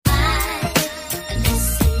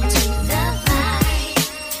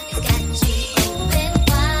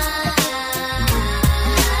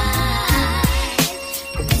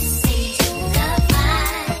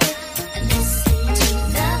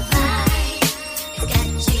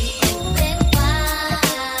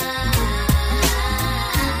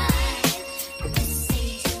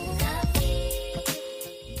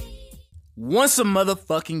once a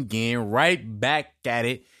motherfucking again, right back at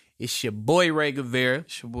it. It's your boy Ray Guevara.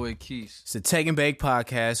 It's your boy Keith. It's the Take and Bake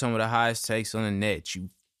podcast, some of the highest takes on the net. You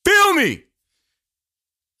feel me?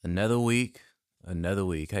 Another week. How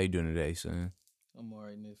you doing today, son? I'm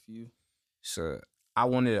alright, nephew. So I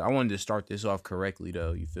wanted to start this off correctly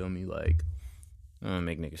though. You feel me? Like, I'm gonna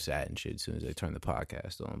make niggas sad and shit as soon as they turn the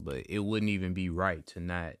podcast on, but it wouldn't even be right to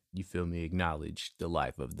not, you feel me, acknowledge the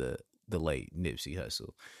life of the late Nipsey Hussle.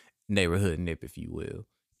 Neighborhood Nip, if you will.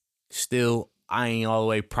 Still, I ain't all the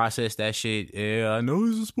way processed that shit. Yeah, I know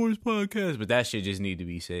it's a sports podcast, but that shit just need to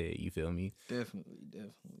be said. You feel me? Definitely.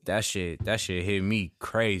 That shit hit me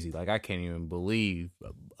crazy. Like, I can't even believe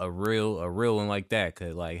a real one like that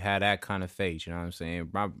could like have that kind of fate. You know what I'm saying?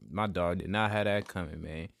 My dog did not have that coming,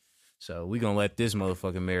 man. So we gonna let this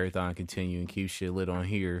motherfucking marathon continue and keep shit lit on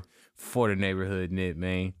here for the Neighborhood Nip,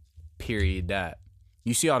 man. Period. Dot.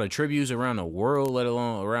 You see all the tributes around the world, let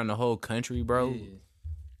alone around the whole country, bro? Yeah.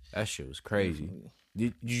 That shit was crazy. Definitely.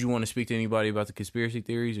 Did you want to speak to anybody about the conspiracy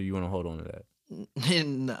theories, or you want to hold on to that?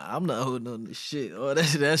 Nah, I'm not holding on to shit. Oh,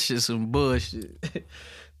 that's just some bullshit.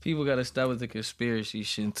 People gotta stop with the conspiracy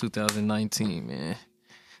shit in 2019, man.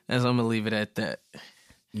 I'm gonna leave it at that.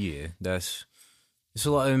 Yeah, it's a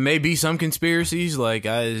lot. It may be some conspiracies, like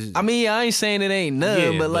I mean, I ain't saying it ain't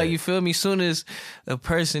none, Yeah, but like, you feel me? Soon as a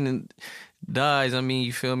person dies, I mean,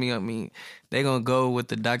 you feel me? I mean, they gonna go with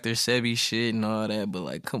the Dr. Sebi shit and all that, but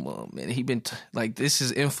like, come on, man. He been like, this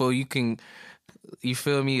is info you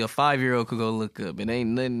feel me? A 5-year-old could go look up. It ain't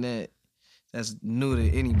nothing that's new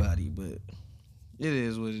to anybody, but it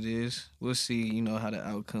is what it is. We'll see, how the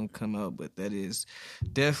outcome come out, but that is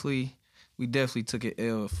we definitely took an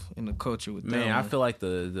L in the culture with that. Man, I feel like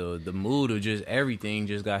the mood of just everything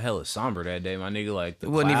just got hella somber that day, my nigga. Like, it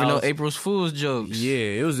wasn't even no April's Fool's jokes.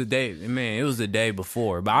 Yeah, it was the day, man. It was the day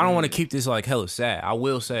before, but I don't want to keep this like hella sad. I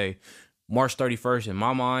will say, March 31st in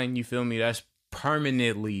my mind, you feel me? That's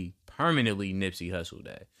permanently Nipsey Hussle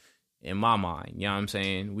Day in my mind. You know what I'm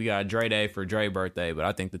saying? We got Dre Day for Dre birthday, but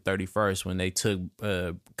I think the 31st when they took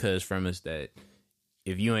cuz from us that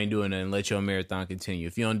if you ain't doing nothing, let your marathon continue.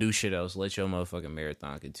 If you don't do shit else, let your motherfucking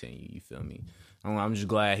marathon continue. You feel me? I'm just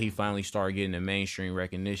glad he finally started getting the mainstream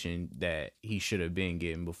recognition that he should have been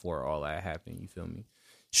getting before all that happened. You feel me?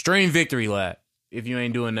 Stream victory lap if you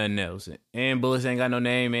ain't doing nothing else. And Bullets ain't got no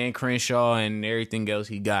name, and Crenshaw and everything else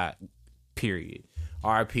he got. Period.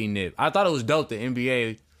 R.I.P. Nip. I thought it was dope the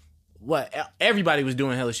NBA. Everybody was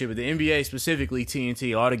doing hella shit, but the NBA specifically,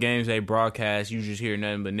 TNT, all the games they broadcast, you just hear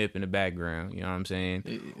nothing but Nip in the background. You know what I'm saying?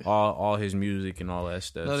 Yeah. All his music and all that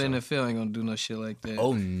stuff. No, the NFL ain't gonna do no shit like that.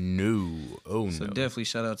 Oh no. So definitely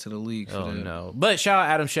shout out to the league for that. Oh no. But shout out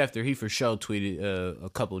Adam Schefter. He for sure tweeted a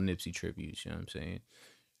couple of Nipsey tributes. You know what I'm saying?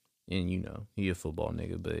 And he a football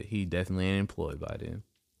nigga, but he definitely ain't employed by them.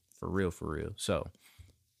 For real. So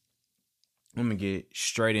I'm going to get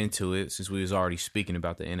straight into it since we was already speaking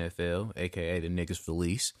about the NFL, a.k.a. the niggas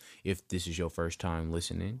Felice, if this is your first time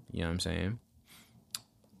listening. You know what I'm saying?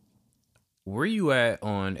 Where you at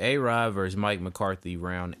on A-Rod versus Mike McCarthy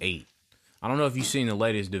round 8? I don't know if you've seen the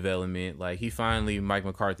latest development. Like, he finally, Mike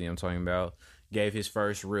McCarthy I'm talking about, gave his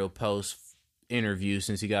first real post interview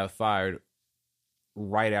since he got fired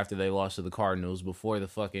right after they lost to the Cardinals, before the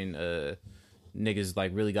fucking niggas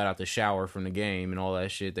like really got out the shower from the game and all that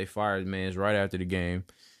shit. They fired mans right after the game.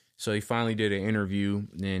 So he finally did an interview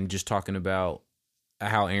and just talking about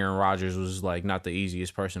how Aaron Rodgers was like not the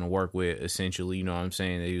easiest person to work with, essentially. You know what I'm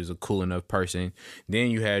saying? That he was a cool enough person. Then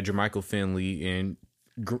you had Jermichael Finley and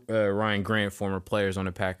Ryan Grant, former players on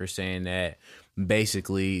the Packers, saying that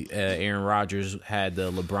basically Aaron Rodgers had the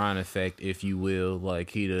LeBron effect, if you will.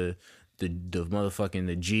 Like, he the motherfucking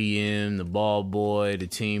the GM, the ball boy, the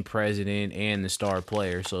team president, and the star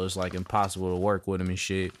player. So it's like impossible to work with him and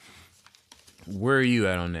shit. Where are you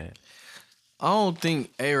at on that? I don't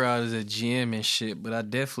think A-Rod is a GM and shit, but I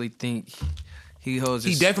definitely think he holds.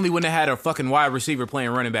 He definitely wouldn't have had a fucking wide receiver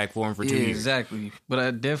playing running back for him for 2 years. Exactly. But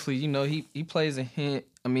I definitely, he plays a hint.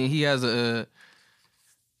 I mean, he has a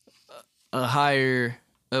higher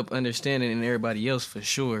up understanding than everybody else for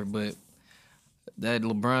sure, but that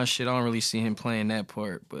LeBron shit, I don't really see him playing that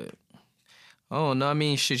part, but oh no, I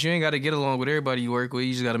mean, shit, you ain't got to get along with everybody you work with.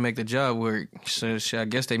 You just got to make the job work. So shit, I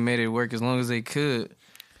guess they made it work as long as they could.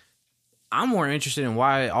 I'm more interested in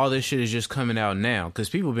why all this shit is just coming out now, because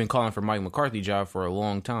people have been calling for Mike McCarthy job for a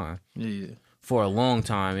long time. Yeah. For a long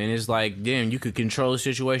time. And it's like, damn, you could control the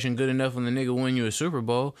situation good enough when the nigga win you a Super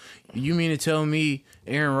Bowl. You mean to tell me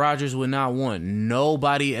Aaron Rodgers would not want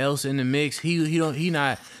nobody else in the mix? He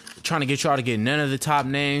not trying to get y'all to get none of the top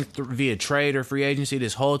names via trade or free agency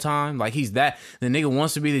this whole time. Like, the nigga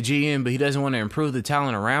wants to be the GM, but he doesn't want to improve the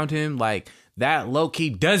talent around him. Like, That low key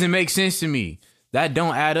doesn't make sense to me. That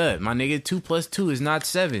don't add up. My nigga, 2 + 2 is not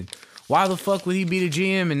 7. Why the fuck would he be the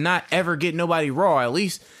GM and not ever get nobody raw? At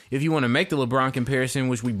least if you want to make the LeBron comparison,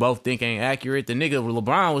 which we both think ain't accurate, the nigga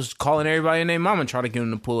LeBron was calling everybody and their mama trying to get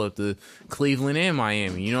him to pull up to Cleveland and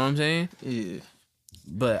Miami. You know what I'm saying? Yeah.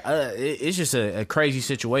 But it's just a crazy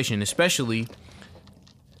situation, especially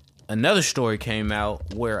another story came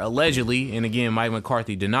out where allegedly, and again, Mike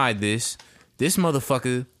McCarthy denied this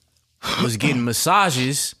motherfucker was getting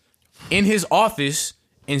massages in his office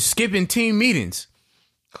and skipping team meetings.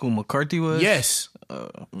 Who McCarthy was? Yes. Oh,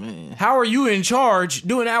 man. How are you in charge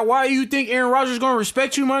doing that? Why do you think Aaron Rodgers gonna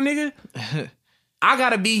respect you, my nigga? I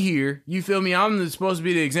gotta be here. You feel me? I'm supposed to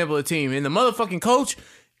be the example of the team. And the motherfucking coach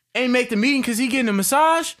ain't make the meeting because he getting a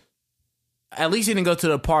massage? At least he didn't go to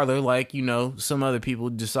the parlor like, you know, some other people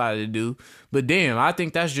decided to do. But damn, I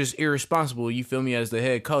think that's just irresponsible, you feel me, as the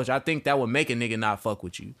head coach. I think that would make a nigga not fuck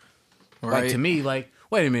with you. Right. Like, to me, like,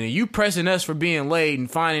 wait a minute, you pressing us for being late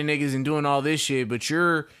and finding niggas and doing all this shit, but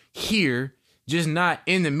you're here just not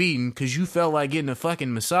in the meeting because you felt like getting a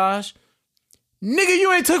fucking massage? Nigga,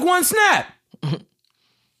 you ain't took one snap.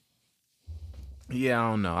 Yeah,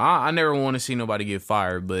 I don't know. I never want to see nobody get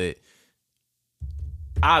fired, but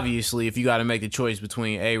obviously, if you got to make the choice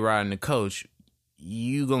between A-Rod and the coach,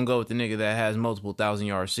 you going to go with the nigga that has multiple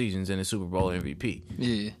 1,000-yard seasons and a Super Bowl MVP.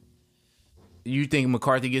 Yeah. You think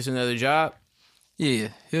McCarthy gets another job? Yeah,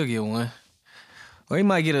 he'll get one. Or he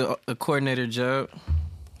might get a coordinator job.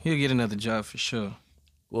 He'll get another job for sure.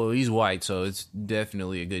 Well, he's white, so it's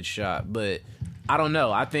definitely a good shot. But I don't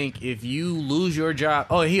know. I think if you lose your job...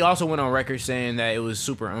 Oh, he also went on record saying that it was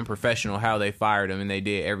super unprofessional how they fired him and they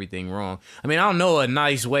did everything wrong. I mean, I don't know a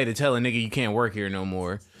nice way to tell a nigga you can't work here no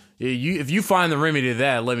more. If you find the remedy to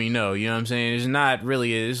that, let me know. You know what I'm saying? It's not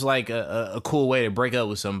really... It's like a cool way to break up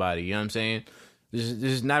with somebody. You know what I'm saying?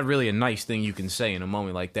 There's not really a nice thing you can say in a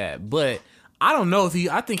moment like that. But I don't know if he...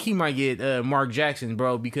 I think he might get Mark Jackson,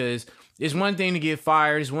 bro, because... It's one thing to get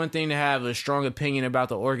fired. It's one thing to have a strong opinion about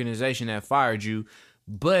the organization that fired you.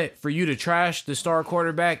 But for you to trash the star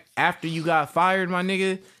quarterback after you got fired, my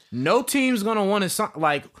nigga, no team's going to want to...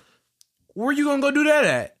 Like, where you going to go do that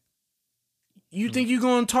at? You think you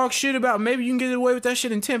going to talk shit about... Maybe you can get away with that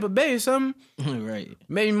shit in Tampa Bay or something? Right.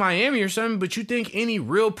 Maybe Miami or something. But you think any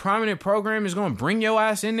real prominent program is going to bring your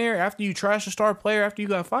ass in there after you trash a star player after you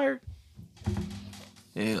got fired?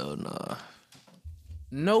 Hell nah.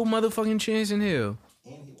 No motherfucking chance in hell.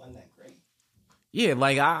 And he won that great. Yeah,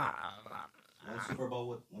 like Won Super Bowl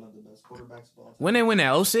with one of the best quarterbacks of all time. When they win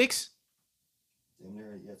that 06? Damn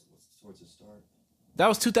near, yes, towards the start. That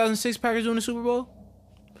was 2006 Packers doing the Super Bowl?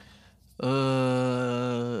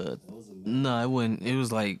 No, it wasn't. It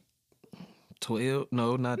was like 12.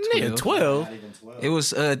 No, not 12. Nigga, 12? Not even 12.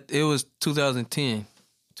 It was 2010.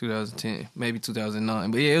 2010, maybe 2009.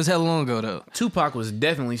 But yeah, it was hella long ago though. Tupac was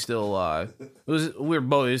definitely still alive. It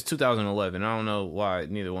was 2011. I don't know why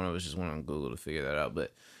neither one of us just went on Google to figure that out.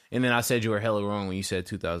 But and then I said you were hella wrong when you said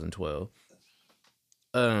 2012.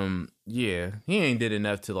 Yeah, he ain't did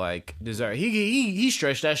enough to like deserve. He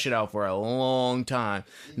stretched that shit out for a long time.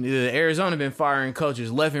 Arizona been firing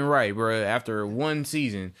coaches left and right, bro. After one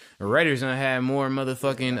season, the Raiders done had more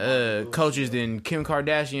motherfucking coaches than Kim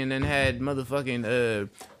Kardashian done had motherfucking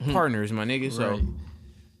partners, my nigga. So Right.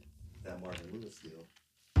 That Marvin Lewis deal.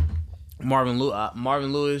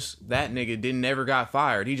 Marvin Lewis, that nigga never got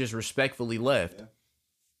fired. He just respectfully left, Yeah.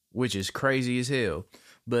 which is crazy as hell.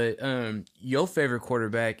 But your favorite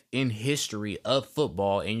quarterback in history of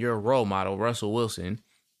football and your role model, Russell Wilson,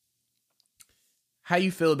 how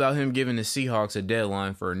you feel about him giving the Seahawks a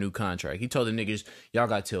deadline for a new contract? He told the niggas, y'all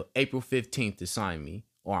got till April 15th to sign me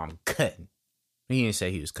or I'm cutting. He didn't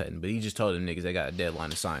say he was cutting, but he just told them niggas they got a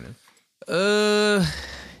deadline to sign him.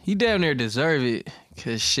 He damn near deserve it.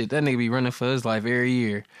 Cause shit, that nigga be running for his life every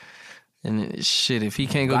year. And shit, if he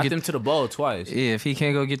can't go Got get them to the bowl twice. Yeah, if he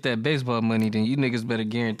can't go get that baseball money, then you niggas better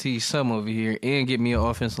guarantee some over here and get me an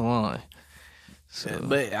offensive line. So,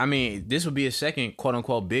 But, I mean, this would be a second,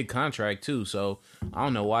 quote-unquote, big contract, too. So, I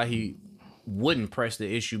don't know why he wouldn't press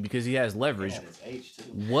the issue because he has leverage. And his age, too.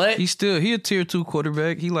 What? he a tier 2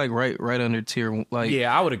 quarterback. He like right under tier like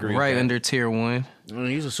Yeah, I would agree right with that. under tier 1. I mean,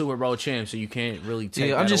 he's a Super Bowl champ, so you can't really take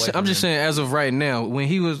Yeah, that I'm just away from him. saying as of right now, when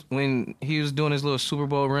he was doing his little Super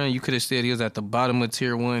Bowl run, you could have said he was at the bottom of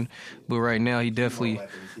tier 1, but right now he definitely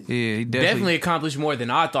he Definitely accomplished more than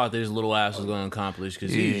I thought this little ass was going to accomplish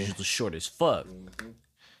because Yeah. he's just short as fuck.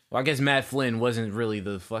 Well, I guess Matt Flynn wasn't really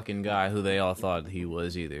the fucking guy who they all thought he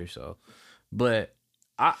was either. So, but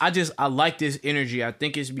I like this energy. I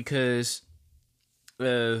think it's because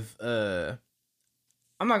of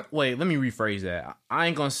let me rephrase that. I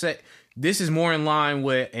ain't gonna say this is more in line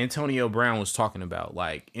with Antonio Brown was talking about,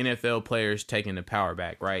 like NFL players taking the power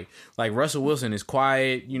back, right? Like Russell Wilson is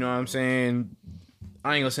quiet, you know what I'm saying?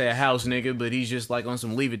 I ain't gonna say a house nigga, but he's just like on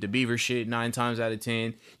some Leave It to Beaver shit 9 times out of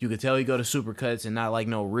 10. You could tell he go to Supercuts and not like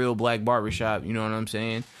no real black barbershop, you know what I'm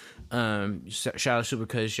saying? Shout out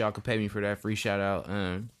Supercuts, y'all could pay me for that free shout out.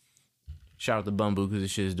 Shout out to Bumbu because this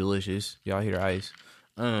shit is delicious. Y'all hear the ice.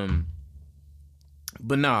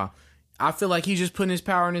 But nah, I feel like he's just putting his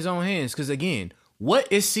power in his own hands. Because again,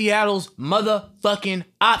 what is Seattle's motherfucking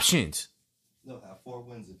options? They'll have 4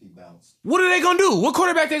 wins if he bounced. What are they gonna do? What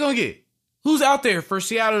quarterback they gonna get? Who's out there for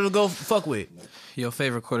Seattle to go fuck with? Your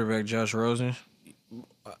favorite quarterback, Josh Rosen?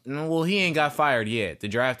 No, well, he ain't got fired yet. The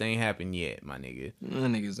draft ain't happened yet, my nigga. That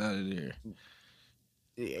nigga's out of there.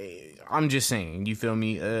 I'm just saying, you feel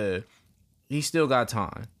me? He still got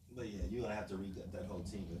time. But yeah, you're going to have to read that whole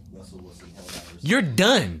team with Russell Wilson held out. You're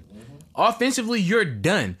done. Offensively, you're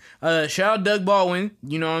done. Shout out Doug Baldwin,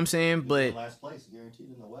 you know what I'm saying? But Last place,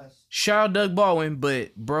 guaranteed in the West. shout out Doug Baldwin,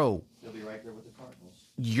 but bro, He'll be right there with the Cardinals.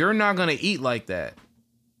 you're not gonna eat like that.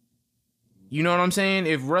 You know what I'm saying?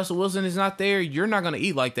 If Russell Wilson is not there, you're not gonna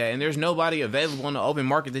eat like that, and there's nobody available on the open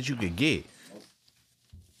market that you could get.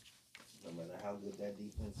 No matter how good that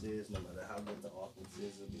defense is, no matter how good the offense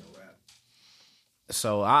is, it'll be a wrap.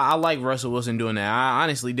 So I like Russell Wilson doing that. I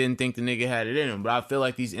honestly didn't think the nigga had it in him, but I feel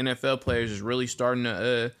like these NFL players is really starting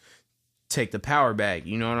to take the power back.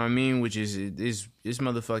 You know what I mean? Which is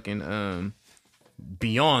motherfucking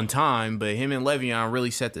beyond time. But him and Le'Veon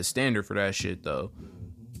really set the standard for that shit, though.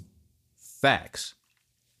 Facts.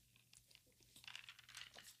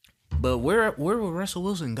 But where will Russell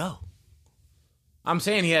Wilson go? I'm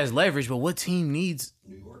saying he has leverage, but what team needs?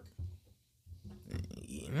 New York.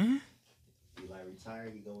 Yeah. Eli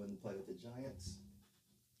retired, you go in and play with the Giants.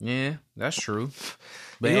 Yeah, that's true.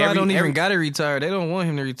 But Eli don't even got to retire. They don't want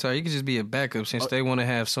him to retire. He could just be a backup since they want to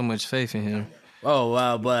have so much faith in him.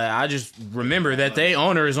 Oh, but I just remember that they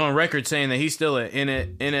owner is on record saying that he's still an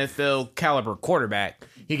NFL caliber quarterback.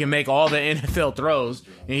 He can make all the NFL throws,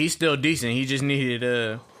 and he's still decent. He just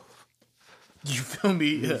needed you feel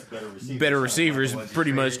me? Better receivers,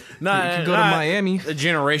 pretty much. Not go to Miami. A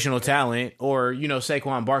generational talent, or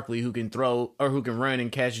Saquon Barkley who can throw or who can run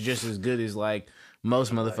and catch just as good as like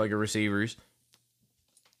most motherfucking receivers.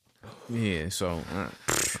 Yeah, so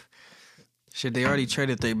shit, they already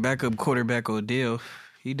traded their backup quarterback Odell.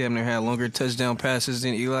 He damn near had longer touchdown passes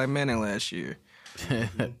than Eli Manning last year.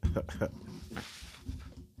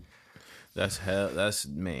 That's hella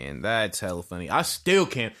funny. I still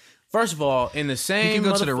can't. First of all, in the same, he can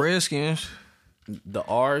go to the Redskins. The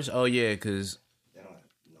R's, oh yeah, because They don't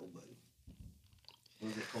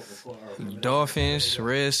have nobody. Dolphins,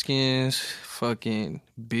 Redskins, fucking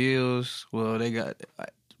Bills. Well, they got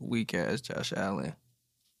weak ass Josh Allen.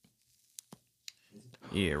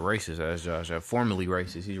 yeah, racist ass Josh. Formerly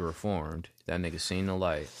racist, he's reformed. That nigga seen the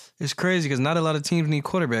light. It's crazy because not a lot of teams need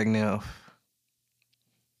quarterback now.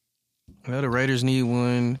 Well, the Raiders need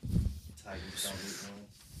one. Titans don't need one.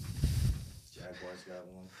 Jaguars got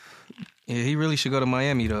one. Yeah, he really should go to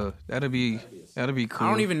Miami though. That'd be cool. I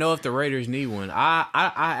don't even know if the Raiders need one. I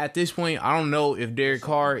at this point, I don't know if Derek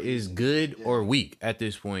Carr is good or weak at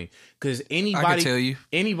this point. Because anybody, I can tell you.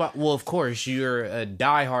 Anybody, well, of course, you're a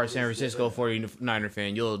diehard San Francisco 49er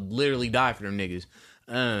fan. You'll literally die for them niggas.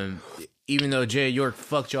 Even though Jay York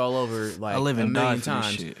fucked y'all over like I live a and die million for this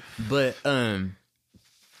times. shit. But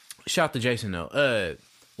shout out to Jason though.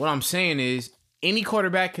 What I'm saying is any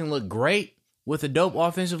quarterback can look great with a dope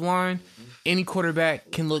offensive line. Any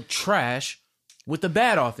quarterback can look trash with a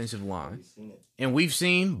bad offensive line. And we've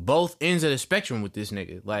seen both ends of the spectrum with this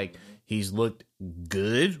nigga. Like, he's looked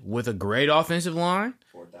good with a great offensive line.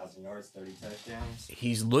 4,000 yards, 30 touchdowns.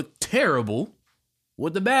 He's looked terrible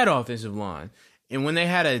with the bad offensive line. And when they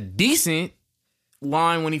had a decent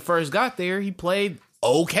line when he first got there, he played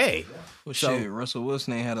okay. Well, So- shit, Russell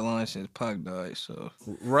Wilson ain't had a line since Pac died, so.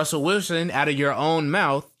 Russell Wilson, out of your own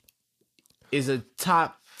mouth, is a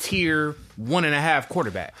top tier 1.5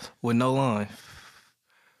 quarterback. With no line.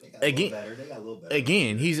 They got a Again- little better. They got a little better.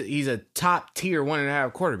 Again, he's a top tier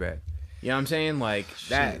 1.5 quarterback. You know what I'm saying? Like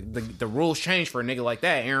that, the rules change for a nigga like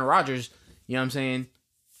that. Aaron Rodgers, you know what I'm saying,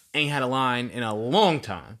 ain't had a line in a long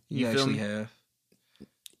time. You You feel actually me? have.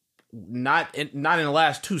 Not in the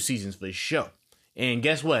last 2 seasons for sure. And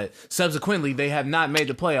guess what? Subsequently, they have not made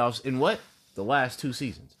the playoffs in what? The last 2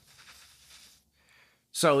 seasons.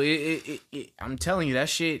 So I'm telling you that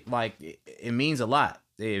shit, like it means a lot.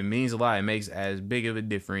 It means a lot. It makes as big of a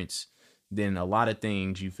difference than a lot of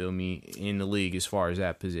things, you feel me, in the league as far as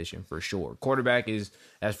that position, for sure. Quarterback is,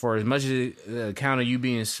 as far as much as it account of you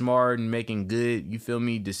being smart and making good, you feel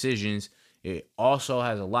me, decisions, it also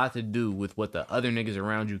has a lot to do with what the other niggas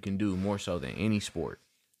around you can do more so than any sport.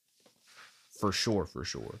 For sure.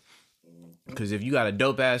 Because if you got a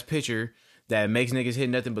dope-ass pitcher that makes niggas hit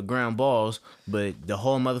nothing but ground balls, but the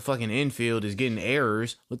whole motherfucking infield is getting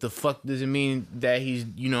errors, what the fuck does it mean that he's,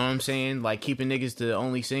 you know what I'm saying, like keeping niggas to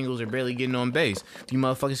only singles or barely getting on base? You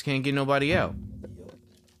motherfuckers can't get nobody out.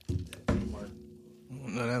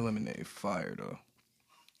 No, that lemonade fire, though.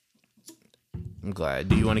 I'm glad.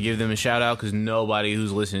 Do you want to give them a shout out? Because nobody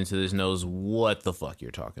who's listening to this knows what the fuck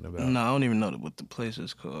you're talking about. No, I don't even know what the place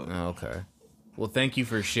is called. Okay. Well, thank you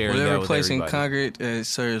for sharing Whatever that with place in everybody. Concord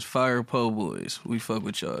serves fire po' boys. We fuck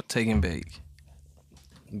with y'all. Take and bake.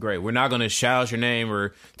 Great. We're not going to shout out your name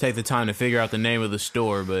or take the time to figure out the name of the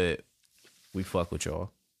store, but we fuck with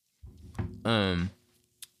y'all.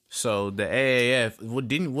 So the AAF,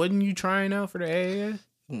 wasn't you trying out for the AAF?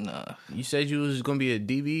 Nah. You said you was going to be a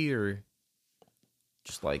DB or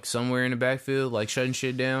just like somewhere in the backfield, like shutting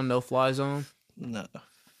shit down, no fly zone? Nah.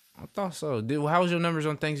 I thought so. How was your numbers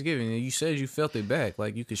on Thanksgiving? You said you felt it back,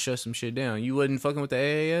 like you could shut some shit down. You wasn't fucking with the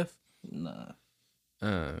AAF? Nah.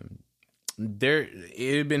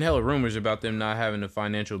 It had been hella rumors about them not having the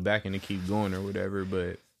financial backing to keep going or whatever,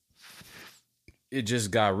 but it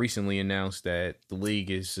just got recently announced that the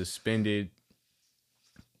league is suspended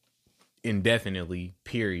indefinitely,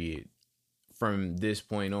 period, from this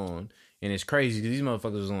point on. And it's crazy because these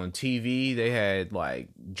motherfuckers was on TV. They had, like,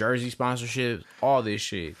 jersey sponsorships, all this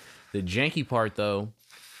shit. The janky part, though,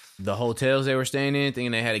 the hotels they were staying in,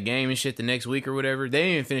 thinking they had a game and shit the next week or whatever, they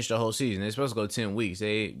didn't even finish the whole season. They're supposed to go 10 weeks.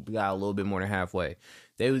 They got a little bit more than halfway.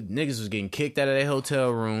 Niggas was getting kicked out of their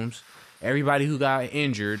hotel rooms. Everybody who got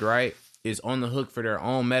injured, right, is on the hook for their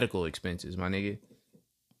own medical expenses, my nigga.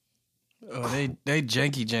 Oh, they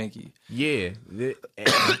janky. Yeah.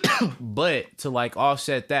 But to like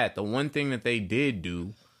offset that, the one thing that they did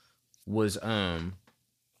do was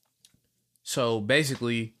so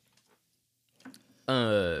basically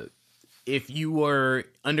if you were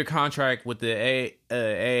under contract with the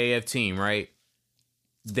AAF team, right?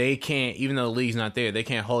 They can't, even though the league's not there, they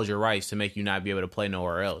can't hold your rights to make you not be able to play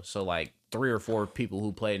nowhere else. So like 3 or 4 people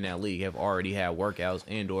who played in that league have already had workouts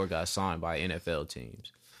and or got signed by NFL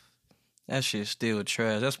teams. That shit's still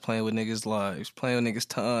trash. That's playing with niggas' lives, playing with niggas'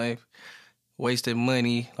 time, wasting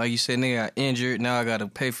money. Like you said, nigga got injured. Now I gotta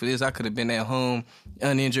pay for this. I could have been at home,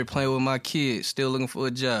 uninjured, playing with my kids, still looking for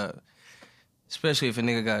a job. Especially if a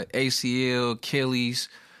nigga got ACL, Achilles,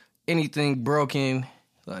 anything broken.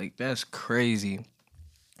 Like, that's crazy.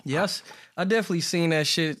 Yes, I definitely seen that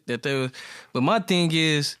shit that they was. But my thing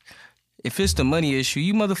is, if it's the money issue,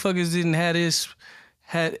 you motherfuckers didn't have this,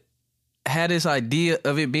 had this idea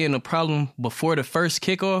of it being a problem before the first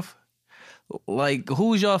kickoff. Like,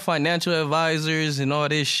 who's y'all financial advisors and all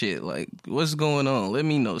this shit? Like, what's going on? Let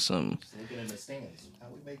me know something. Just looking in the stands. How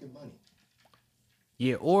we making money?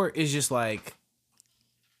 Yeah, or it's just like,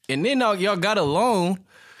 And then y'all got a loan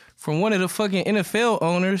from one of the fucking NFL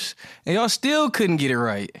owners, and y'all still couldn't get it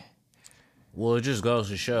right. well, it just goes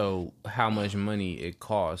to show how much money it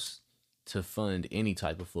costs to fund any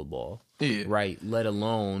type of football. Yeah. Right, let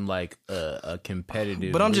alone like a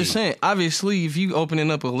competitive. But I'm just saying, obviously, if you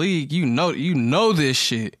opening up a league, you know this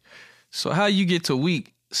shit. So how you get to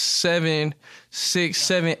week 7, 6,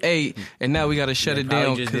 7, 8, and now we got to shut it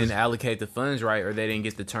down? Just didn't allocate the funds right, or they didn't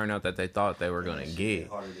get the turnout that they thought they were going to get.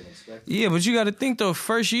 Harder than expected. Yeah, but you got to think though,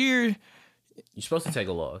 first year, You're supposed to take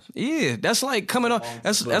a loss. yeah, that's like coming off.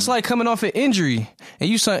 That's like coming off an injury, and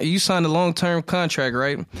you signed a long-term contract,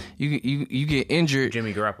 right? You get injured.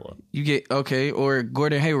 Jimmy Garoppolo. You get or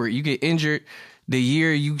Gordon Hayward. You get injured the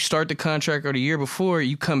year you start the contract or the year before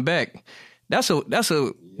you come back. That's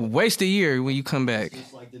a wasted year when you come back.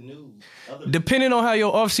 It's like the new other. Depending on how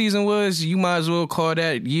your offseason was, you might as well call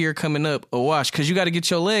that year coming up a wash because you got to get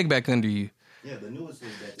your leg back under you. Yeah, the newest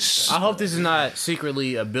league that they I hope this is not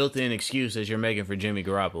secretly a built-in excuse that you're making for Jimmy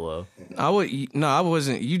Garoppolo. I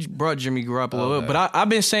wasn't. You brought Jimmy Garoppolo Okay. up, but I've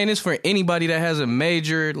been saying this for anybody that has a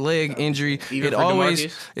major leg injury. Even for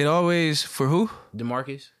DeMarcus? It always for who?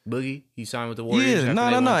 DeMarcus Boogie, he signed with the Warriors. Yeah,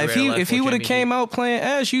 no. If he would have came out playing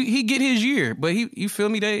ass, he get his year. But you feel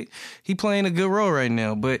me? He playing a good role right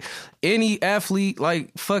now. But any athlete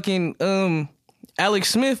like fucking Alex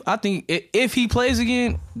Smith, I think if he plays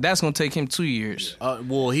again, that's gonna take him 2 years.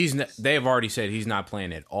 Well, they've already said he's not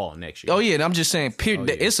playing at all next year. Oh yeah, and I'm just saying, period.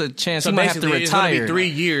 Oh, yeah. It's a chance So he might have to basically, it's gonna retire. be 3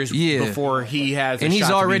 years before he has. And a he's shot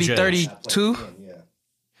to be already judged. 32. Yeah.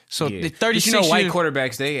 So Yeah. the But 36 you know, white years,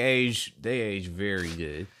 quarterbacks they age very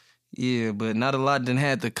good. Yeah, but not a lot done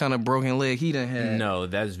had the kind of broken leg he done had. No,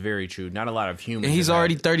 that's very true. Not a lot of humans. And he's have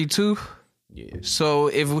already had it. 32. Yeah. So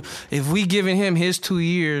if we giving him his 2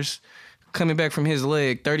 years coming back from his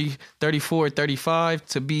leg, 30, 34, 35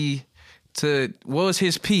 to what was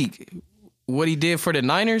his peak? What he did for the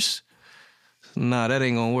Niners? Nah, that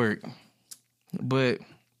ain't gonna work. But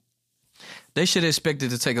they should have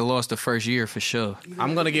expected to take a loss the first year for sure.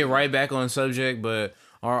 I'm gonna get right back on subject, but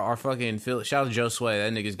our fucking shout out to Joe Sway.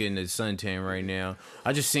 That nigga's getting his suntan right now.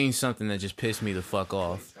 I just seen something that just pissed me the fuck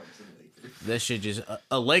off. That shit just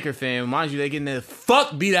a Laker fan, mind you, they getting the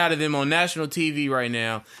fuck beat out of them on national TV right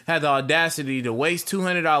now. Had the audacity to waste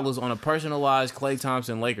 $200 on a personalized Klay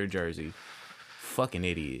Thompson Laker jersey. Fucking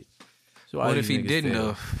idiot. So why What these if he niggas didn't, fail?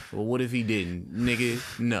 though? Well, what if he didn't,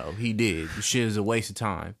 nigga? No, he did. The shit is a waste of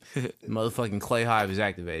time. Motherfucking Clay Hive is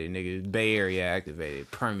activated, nigga. Bay Area activated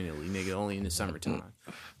permanently, nigga. Only in the summertime.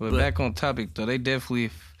 But back on topic though, they definitely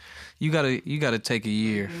you gotta take a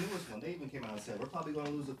year. The newest one, they even came out and said we're probably going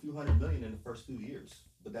to lose a few $100 million in the first 2 years,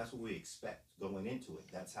 but that's what we expect going into it.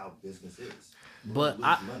 That's how business is. We're But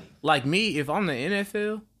gonna lose money. like me, if I'm the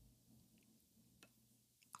NFL,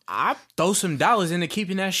 I throw some dollars into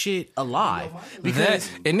keeping that shit alive. Because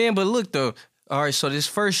But look though, all right. So this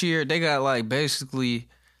first year they got like basically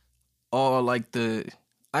all like the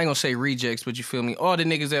I ain't gonna say rejects, but you feel me? All the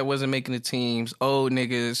niggas that wasn't making the teams, old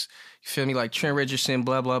niggas. You feel me? Like Trent Richardson,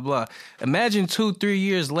 blah blah blah. Imagine 2-3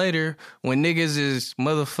 years later when niggas is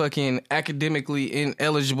motherfucking academically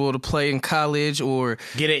ineligible to play in college or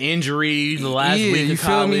get an injury the last week of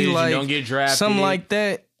college, Like, you don't get drafted, something like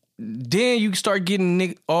that. Then you start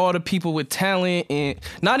getting all the people with talent, and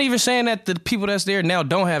not even saying that the people that's there now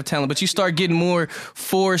don't have talent, but you start getting more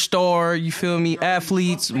 4-star, you feel me,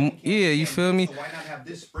 athletes. Yeah, you feel me? So why not have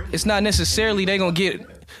this spring? It's not necessarily they gonna get.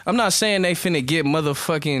 I'm not saying they finna get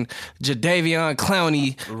motherfucking Jadavion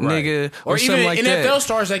Clowney, nigga, or even something like NFL that.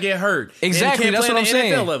 stars that get hurt. Exactly, and can't that's play what at I'm the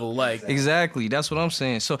saying. NFL level, like Exactly, that's what I'm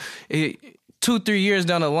saying. So, 2-3 years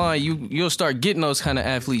down the line, you'll start getting those kind of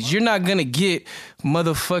athletes. You're not gonna get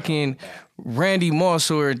motherfucking Randy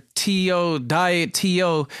Moss or Diet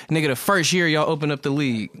T.O. nigga the first year y'all open up the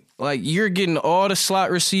league. Like, you're getting all the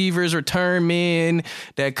slot receivers, return men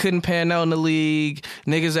that couldn't pan out in the league,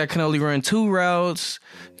 niggas that can only run 2 routes,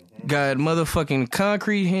 got motherfucking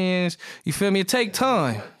concrete hands. You feel me? It take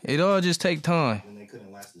time. It all just take time. And they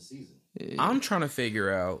couldn't last the season. I'm trying to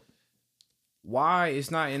figure out why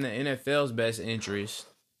it's not in the NFL's best interest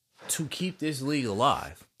to keep this league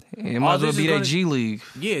alive. It might as well this be is that gonna- G League.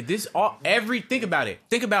 Yeah, think about it.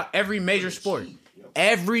 Think about every major sport.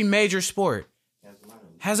 Every major sport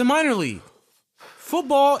has a minor league.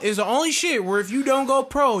 Football is the only shit where if you don't go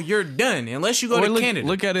pro, you're done unless you go to Canada.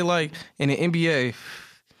 Look at it like in the NBA,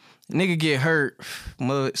 nigga get hurt.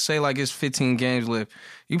 Say like it's 15 games left.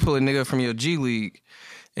 You pull a nigga from your G League.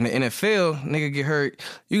 In the NFL, nigga get hurt.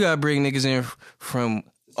 You gotta bring niggas in from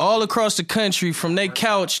all across the country from their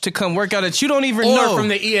couch to come work out that you don't even know. Or from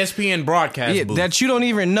the ESPN broadcast booth. that you don't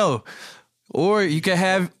even know. Or you could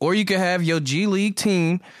have your G League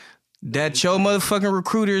team that your motherfucking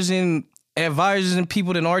recruiters and advisors and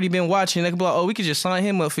people that already been watching. They could be like, oh, we could just sign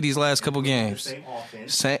him up for these last couple games. Same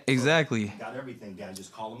offense. Exactly. Got everything down.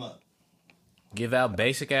 Just call them up. Give out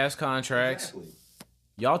basic ass contracts. Exactly.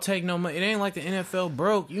 Y'all take no money. It ain't like the NFL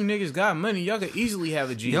broke. You niggas got money. Y'all could easily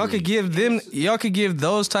have a G Y'all League. could give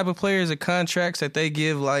those type of players the contracts that they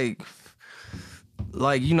give like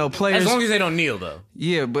players. As long as they don't kneel though.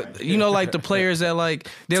 Yeah, but like the players that like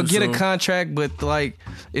they'll Too get soon. a contract, but like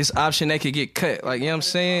it's option they could get cut. Like, you know what I'm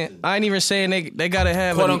saying? I ain't even saying they gotta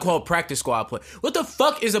have Quote unquote practice squad play. What the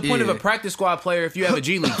fuck is the point of Yeah. a practice squad player if you have a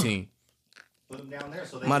G League team? Put them down there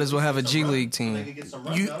so they Might can as well get have a some G run, League so team. they can get some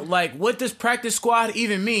run, You though. like what does practice squad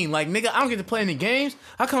even mean? Like, nigga, I don't get to play any games.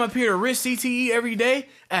 I come up here to risk CTE every day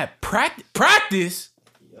at practice.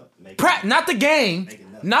 Yep, make it- Not the game. Make it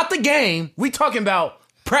nuts. Not the game. We talking about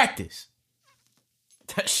practice.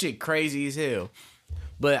 That shit crazy as hell.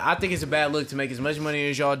 But I think it's a bad look to make as much money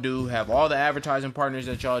as y'all do, have all the advertising partners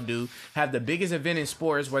that y'all do, have the biggest event in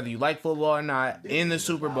sports, whether you like football or not, in the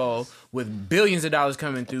Super Bowl, with billions of dollars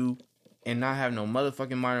coming through, and not have no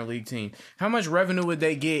motherfucking minor league team. How much revenue would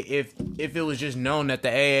they get if it was just known that the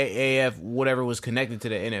AAF whatever was connected to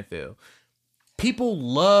the NFL? People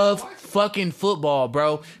love fucking football,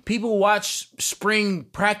 bro. People watch spring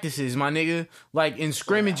practices, my nigga, like in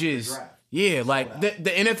scrimmages. draft. Yeah, like the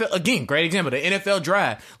NFL, again, great example, the NFL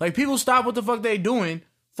draft. Like, people stop what the fuck they doing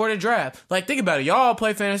for the draft. Like, think about it. Y'all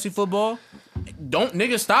play fantasy football. Don't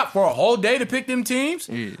niggas stop for a whole day to pick them teams?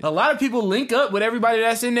 Yeah. A lot of people link up with everybody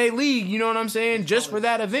that's in their league, you know what I'm saying, just for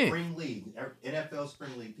that event. Spring League, NFL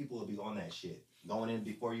Spring League, people will be on that shit. going in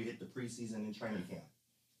before you hit the preseason and training camp.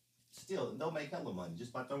 Still, they'll make hella money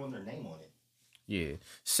just by throwing their name on it. Yeah.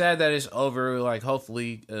 Sad that it's over. Like,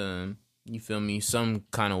 hopefully, you feel me, some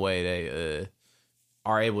kind of way they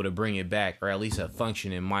are able to bring it back, or at least a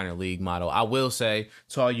functioning minor league model. I will say,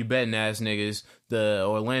 to all you betting ass niggas, the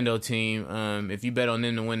Orlando team, if you bet on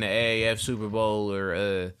them to win the AAF Super Bowl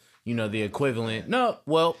or, the equivalent. No,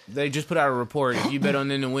 well, they just put out a report. If you bet on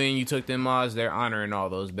them to win, you took them odds, they're honoring all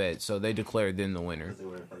those bets. So they declared them the winner. Because they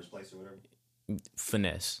were in first place or whatever.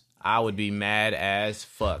 Finesse. I would be mad as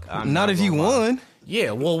fuck. Not if you won.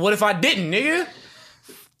 Yeah, well, what if I didn't, nigga?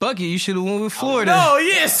 Fuck it, you should have won with Florida. No,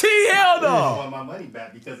 yeah, see, hell I no. want my money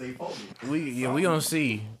back because they folded. We gonna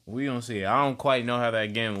see. We gonna see. I don't quite know how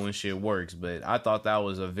that gambling shit works, but I thought that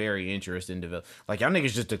was a very interesting development. Like, y'all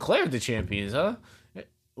niggas just declared the champions, huh?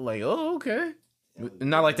 Like, oh, okay.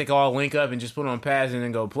 Not like they can all link up and just put on pads and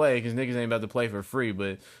then go play, because niggas ain't about to play for free.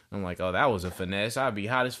 But I'm like, oh, that was a finesse. I'd be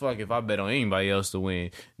hot as fuck if I bet on anybody else to win.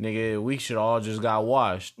 Nigga, we should all just got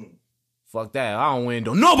washed. Fuck that. I don't win.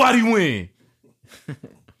 Don't nobody win.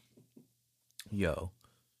 Yo,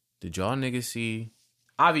 did y'all niggas see?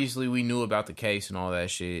 Obviously, we knew about the case and all that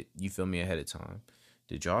shit. You feel me, ahead of time.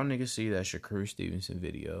 Did y'all niggas see that Shakur Stevenson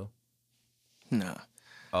video? Nah.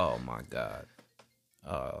 Oh my god.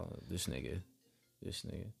 This nigga.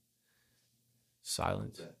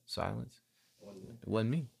 Silence. It wasn't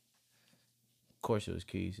me. Of course it was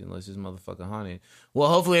Keys, unless this motherfucker haunted. Well,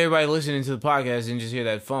 hopefully everybody listening to the podcast didn't just hear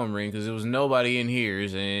that phone ring, because there was nobody in here,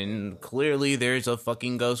 and clearly there's a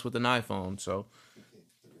fucking ghost with an iPhone, so.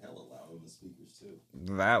 Hella loud on the speakers too.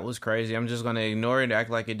 That was crazy. I'm just going to ignore it, act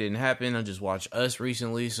like it didn't happen. I just watched Us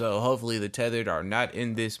recently, so hopefully the tethered are not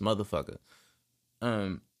in this motherfucker.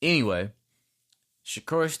 Anyway,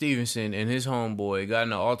 Shakur Stevenson and his homeboy got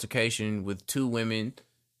in an altercation with two women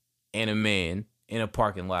and a man in a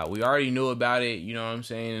parking lot. We already knew about it, you know what I'm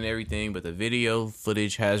saying, and everything, but the video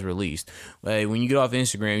footage has released. Like, when you get off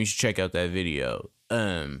Instagram, you should check out that video.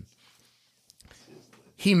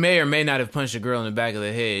 He may or may not have punched a girl in the back of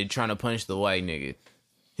the head trying to punch the white nigga.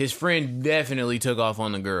 His friend definitely took off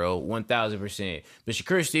on the girl, 1,000%. But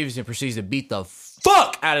Shakur Stevenson proceeds to beat the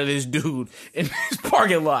fuck out of this dude in this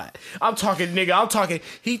parking lot. I'm talking,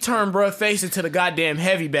 he turned bruh face into the goddamn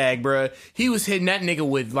heavy bag, bruh. He was hitting that nigga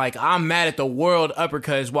with, like, I'm mad at the world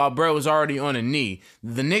uppercuts while bruh was already on a knee.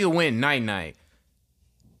 The nigga went night-night.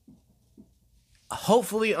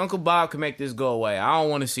 Hopefully Uncle Bob can make this go away. I don't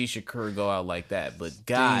want to see Shakur go out like that, but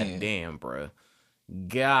goddamn, bruh.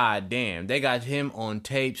 God damn, they got him on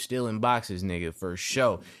tape stealing boxes, nigga, for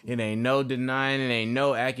sure. It ain't no denying, it ain't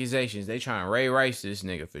no accusations. They trying to Ray Rice this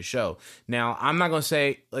nigga for sure. Now, I'm not gonna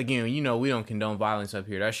say, again, we don't condone violence up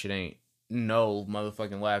here. That shit ain't no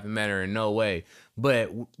motherfucking laughing matter in no way. But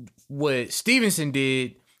what Stevenson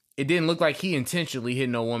did, it didn't look like he intentionally hit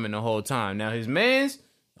no woman the whole time. Now, his mans,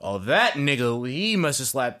 that nigga, he must have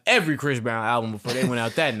slapped every Chris Brown album before they went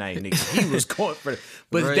out that night, nigga. He was going for it.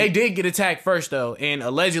 But right. They did get attacked first, though. And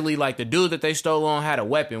allegedly, like, the dude that they stole on had a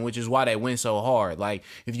weapon, which is why they went so hard. Like,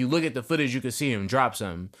 if you look at the footage, you can see him drop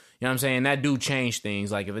something. You know what I'm saying? That dude changed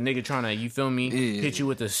things. Like, if a nigga trying to, you feel me, hit you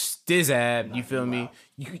with a stiz-ab, you feel me,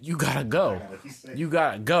 you gotta go. You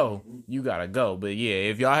gotta go. But yeah,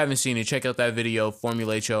 if y'all haven't seen it, check out that video,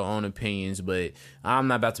 formulate your own opinions. But I'm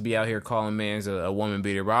not about to be out here calling mans a woman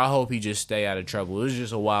beater, bro. I hope he just stay out of trouble. It was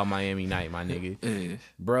just a wild Miami night, my nigga.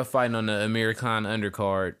 Bruh fighting on the Amir Khan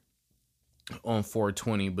undercard on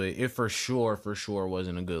 420, but it for sure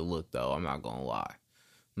wasn't a good look, though. I'm not gonna lie.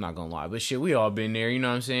 But shit, we all been there, you know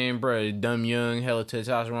what I'm saying, bro? Dumb young, hella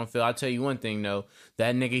testosterone feel. I'll tell you one thing, though.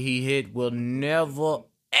 That nigga he hit will never,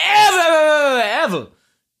 ever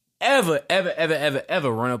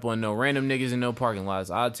run up on no random niggas in no parking lots.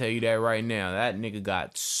 I'll tell you that right now. That nigga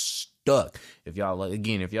got stuck. If y'all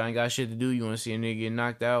ain't got shit to do, you want to see a nigga get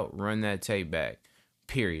knocked out, run that tape back.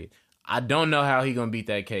 Period. I don't know how he gonna beat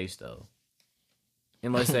that case, though.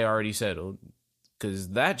 Unless they already settled. Because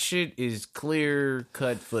that shit is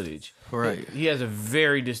clear-cut footage. Right. He has a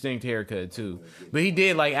very distinct haircut, too. But he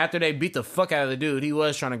did, like, after they beat the fuck out of the dude, he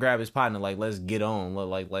was trying to grab his partner, like, let's get on,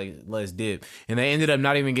 like let's dip. And they ended up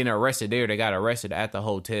not even getting arrested there. They got arrested at the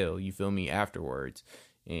hotel, you feel me, afterwards.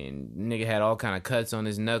 And nigga had all kind of cuts on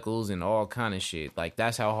his knuckles and all kind of shit. Like,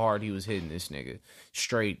 that's how hard he was hitting this nigga.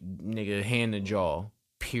 Straight, nigga, hand to jaw,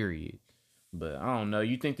 period. But I don't know.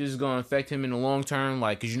 You think this is going to affect him in the long term?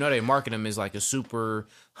 Like, because they market him as like a super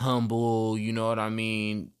humble, you know what I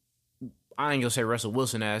mean? I ain't going to say Russell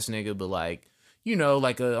Wilson ass nigga, but like,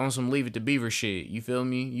 like on some Leave It to Beaver shit. You feel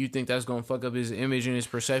me? You think that's going to fuck up his image and his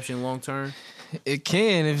perception long term? It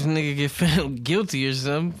can if nigga get found guilty or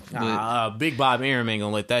something. Big Bob Arum ain't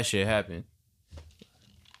going to let that shit happen.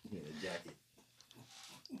 jacket.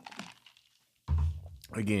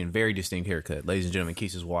 Again, very distinct haircut. Ladies and gentlemen,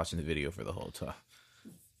 Keith is watching the video for the whole time.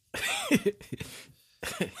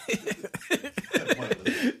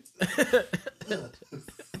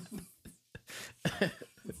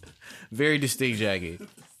 Very distinct jacket.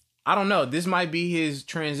 I don't know. This might be his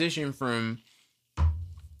transition from,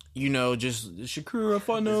 just Shakira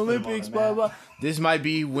fought in the Olympics, blah, blah. This might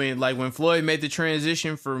be when Floyd made the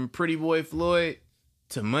transition from Pretty Boy Floyd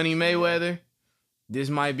to Money Mayweather. This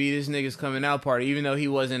might be this nigga's coming out party, even though he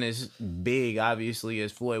wasn't as big, obviously, as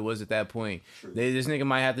Floyd was at that point. This nigga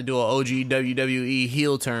might have to do an OG WWE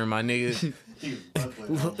heel turn, my nigga.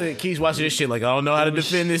 Keith's watching this shit like, I don't know how to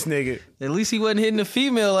defend this nigga. At least he wasn't hitting a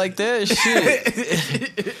female like that.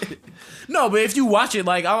 Shit. No, but if you watch it,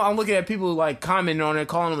 like, I'm looking at people, like, commenting on it,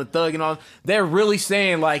 calling him a thug and all. They're really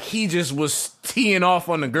saying, like, he just was teeing off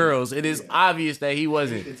on the girls. It is obvious that he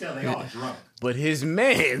wasn't. You can tell they all drunk. But his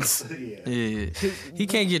mans. Yeah. He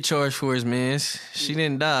can't get charged for his mans. She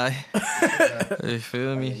didn't die. You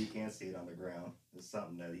feel me? You can't see it on the ground. It's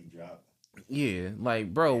something that he dropped. Yeah,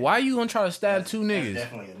 like, bro, why you gonna try to stab two niggas? That's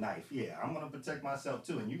definitely a knife. Yeah, I'm gonna protect myself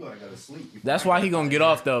too, and you gotta go to sleep. That's why he gonna get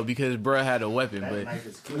off though, because bruh had a weapon. That But knife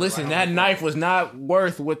is clear listen, right that on the knife floor. was not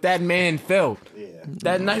worth what that man felt. Yeah.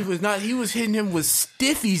 That knife was not. He was hitting him with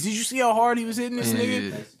stiffies. Did you see how hard he was hitting this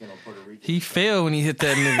nigga? Mexican or Puerto Rican. He failed when he hit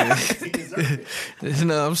that nigga. He deserved it.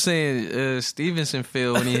 No, I'm saying Stevenson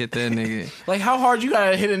failed when he hit that nigga. Like, how hard you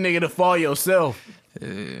gotta hit a nigga to fall yourself?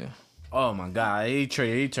 Yeah. Oh my god, he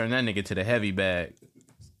turned that nigga to the heavy bag.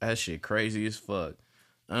 That shit crazy as fuck.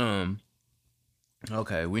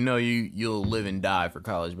 Okay, we know you'll live and die for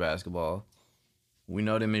college basketball. We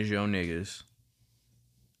know them is your niggas.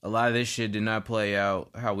 A lot of this shit did not play out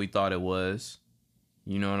how we thought it was.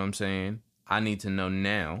 You know what I'm saying? I need to know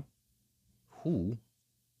now, who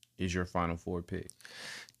is your Final Four pick?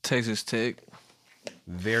 Texas Tech.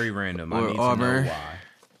 Very random. I Or need Auburn. to know why.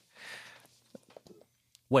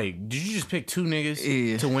 Wait, did you just pick two niggas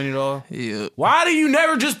Yeah. to win it all? Yeah. Why do you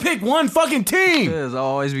never just pick one fucking team? Because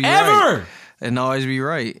always be Ever! right. And always be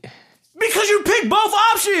right. Because you pick both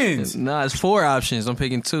options. Nah, it's 4 options. I'm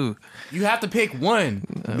picking 2. You have to pick one.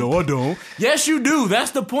 No, I don't. Yes, you do.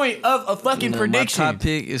 That's the point of a fucking prediction. My top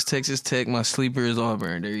pick is Texas Tech. My sleeper is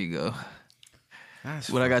Auburn. There you go.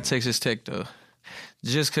 But I got Texas Tech, though.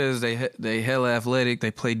 Just because they hella athletic.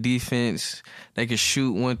 They play defense. They can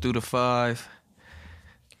shoot 1 through the 5.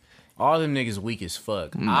 All them niggas weak as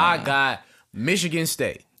fuck. I got Michigan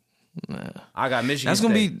State. I got Michigan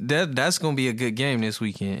State. That's gonna be a good game this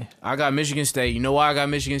weekend. I got Michigan State. You know why I got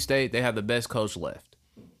Michigan State? They have the best coach left.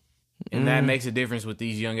 And that makes a difference with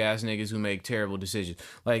these young ass niggas who make terrible decisions.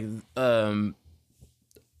 Like, I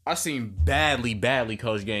seen badly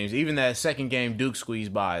coached games. Even that second game Duke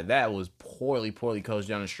squeezed by, that was poorly coached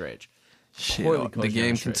down the stretch. Shit, Poorly the coached game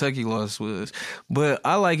down the stretch. Kentucky lost was. But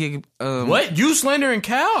I like it. What? You slandering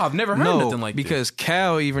Cal? I've never heard nothing like because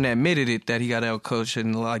Cal even admitted it that he got out coached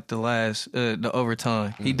in like the last the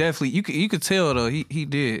overtime. He definitely you could tell though he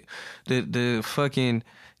did the fucking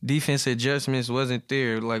defense adjustments wasn't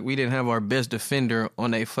there. Like we didn't have our best defender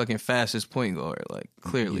on a fucking fastest point guard. Like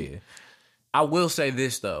clearly, Yeah. I will say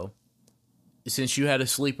this though. Since you had a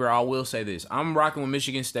sleeper, I will say this. I'm rocking with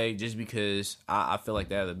Michigan State just because I feel like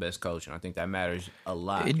they have the best coach, and I think that matters a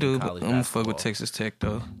lot. They in do. But college I'm gonna fuck with basketball. Texas Tech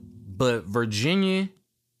though. But Virginia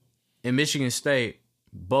and Michigan State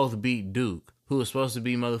both beat Duke, who was supposed to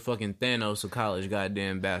be motherfucking Thanos of college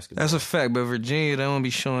goddamn basketball. That's a fact. But Virginia, they won't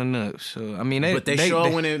be showing up. So I mean, but they show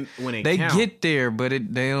up when it they count. get there, but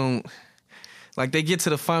they don't. Like they get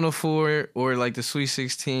to the Final Four or like the Sweet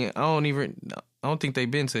 16. I don't think they've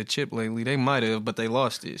been to a chip lately. They might have, but they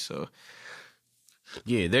lost it. So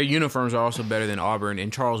Yeah, their uniforms are also better than Auburn.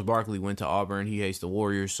 And Charles Barkley went to Auburn. He hates the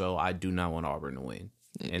Warriors, so I do not want Auburn to win.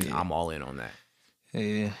 And I'm all in on that.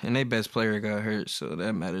 yeah, and their best player got hurt, so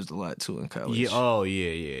that matters a lot too in college. Yeah. Oh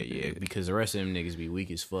yeah. Because the rest of them niggas be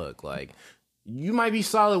weak as fuck. Like, you might be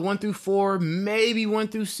solid 1 through 4, maybe 1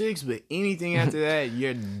 through 6, but anything after that,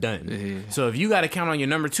 you're done. Yeah. So if you got to count on your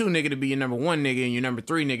number 2 nigga to be your number 1 nigga and your number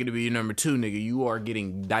 3 nigga to be your number 2 nigga, you are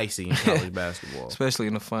getting dicey in college basketball. Especially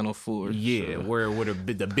in the Final Four. Yeah, so. where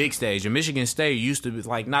the big stage. And Michigan State used to be,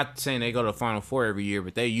 like, not saying they go to the Final Four every year,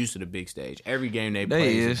 but they used to the big stage. Every game they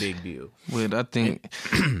play is a big deal. But I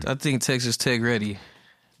think Texas Tech ready.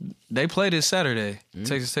 They play this Saturday.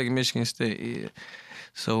 Texas Tech and Michigan State. Yeah.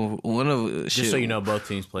 So one of Just so you know, both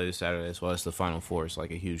teams play this Saturday as well. It's the Final Four. It's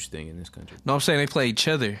like a huge thing in this country. No, I'm saying they play each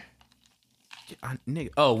other.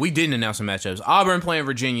 We didn't announce the matchups. Auburn playing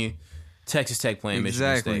Virginia, Texas Tech playing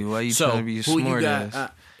Michigan State. Exactly. Why you trying to be a smart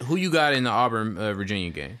ass? Who you got in the Auburn Virginia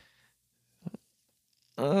game?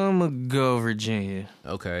 I'm going to go Virginia.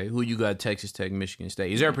 Okay. Who you got? Texas Tech, Michigan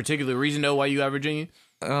State. Is there a particular reason, though, why you got Virginia?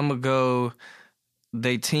 I'm going to go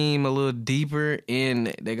they team a little deeper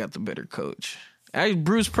and they got the better coach.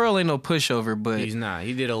 Bruce Pearl ain't no pushover, but... He's not.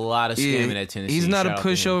 He did a lot of scamming at Tennessee. He's not Shout a out to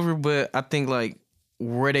him. pushover, but I think, like,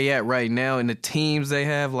 where they at right now and the teams they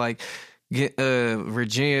have, like,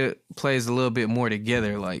 Virginia plays a little bit more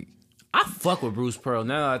together, like... I fuck with Bruce Pearl.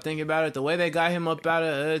 Now that I think about it, the way they got him up out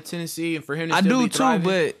of Tennessee and for him to I still do be too, thriving,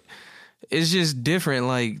 but it's just different.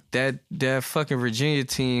 Like that fucking Virginia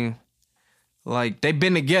team, like they've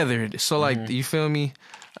been together. So like, you feel me?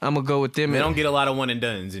 I'm gonna go with them. they don't get a lot of one and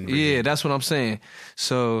dones in Virginia. Yeah, that's what I'm saying.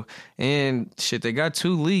 So and shit, they got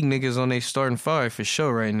 2 league niggas on their starting 5 for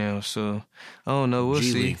sure right now. So I don't know. We'll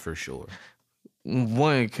G see. League for sure.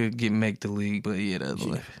 One could make the league, but yeah, the other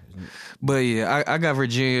one. But yeah, I got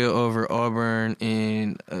Virginia over Auburn,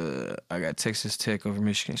 and I got Texas Tech over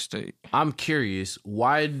Michigan State. I'm curious,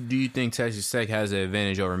 why do you think Texas Tech has an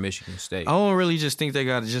advantage over Michigan State? I don't really just think they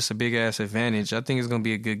got just a big ass advantage. I think it's gonna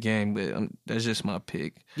be a good game, but that's just my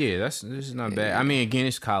pick. Yeah, this is not bad. I mean, again,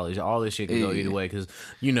 it's college. All this shit can go either way because,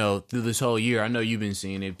 you know, through this whole year, I know you've been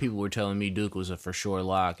seeing it. People were telling me Duke was a for sure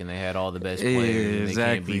lock and they had all the best players and they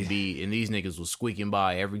can't be beat. And these niggas was squeaking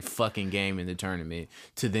by every fucking game in the tournament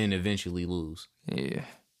to then eventually lose. Yeah,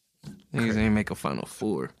 niggas ain't make a Final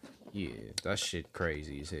Four. Yeah, that shit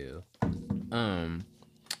crazy as hell.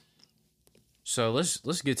 So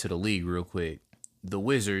let's get to the league real quick. The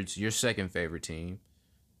Wizards, your second favorite team,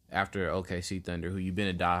 after OKC Thunder, who you've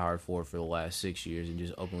been a diehard for the last 6 years and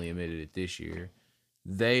just openly admitted it this year,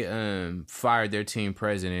 they fired their team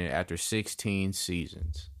president after 16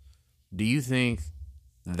 seasons. Do you think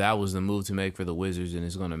that was the move to make for the Wizards and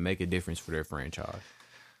it's going to make a difference for their franchise?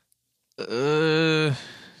 I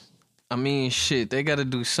mean, shit, they got to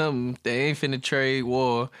do something. They ain't finna trade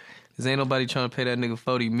Wall because ain't nobody trying to pay that nigga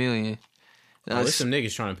 $40 million. There's some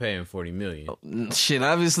niggas trying to pay him $40 million. Shit,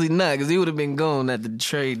 obviously not, because he would have been gone at the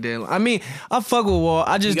trade deadline. I mean, I fuck with Wall.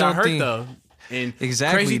 I just He got don't hurt think though. And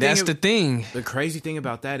exactly that's the thing. The crazy thing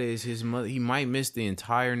about that is his mother. He might miss the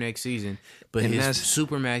entire next season, but his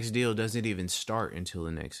supermax deal doesn't even start until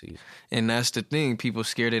the next season. And that's the thing. People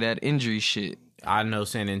scared of that injury shit. I know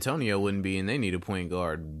San Antonio wouldn't be, and they need a point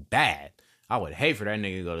guard bad. I would hate for that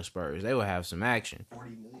nigga to go to Spurs. They would have some action.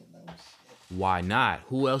 $40 million. Why not?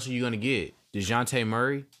 Who else are you gonna get? DeJounte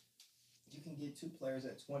Murray? You can get 2 players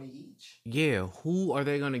at 20 each. Yeah, who are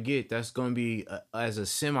they gonna get? That's gonna be as a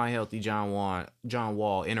semi-healthy John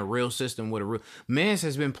Wall in a real system with a real. Mans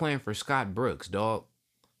has been playing for Scott Brooks, dog.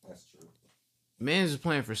 That's true. Mans is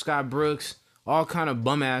playing for Scott Brooks. All kind of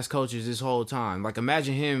bum ass coaches this whole time. Like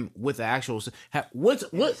imagine him with the actual. What's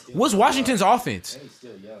Washington's offense? And he's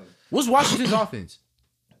still young. What's Washington's offense?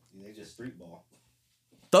 They just street ball.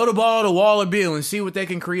 Throw the ball to Wall or Beal and see what they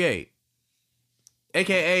can create.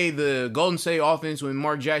 AKA the Golden State offense when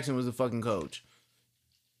Mark Jackson was the fucking coach.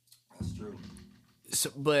 That's true.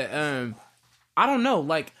 So, but I don't know.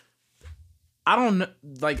 Like I don't know.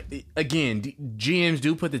 Like again, GMs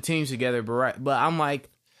do put the teams together, but I'm like.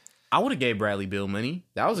 I would have gave Bradley Beal money.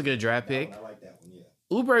 That was a good draft pick. I like that one, yeah.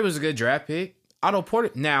 Oubre was a good draft pick. Otto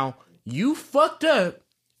Porter. Now, you fucked up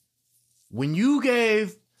when you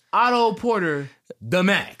gave Otto Porter the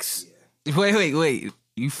max. Yeah. Wait.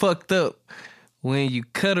 You fucked up when you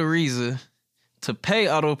cut Ariza to pay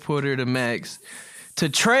Otto Porter the max to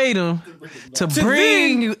trade him to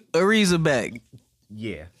bring Ariza back.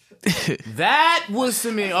 Yeah. That was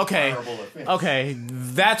to me. Okay,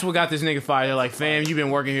 that's what got this nigga fired. They're like, fam, you've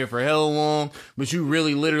been working here for hell long, but you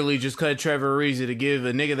really literally just cut Trevor Ariza to give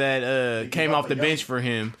a nigga that came off the bench for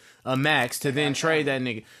him a max to then trade that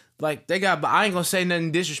nigga. Like they got. I ain't gonna say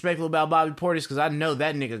nothing disrespectful about Bobby Portis because I know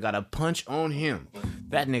that nigga got a punch on him.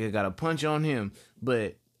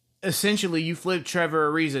 But essentially, you flipped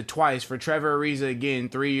Trevor Ariza twice for Trevor Ariza again,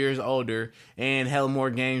 3 years older and hell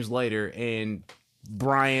more games later, and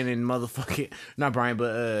Brian and motherfucking not Brian,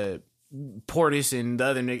 but Portis and the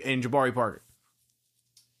other nigga and Jabari Parker.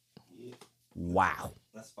 Yeah. Wow.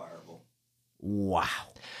 That's fireable. Wow.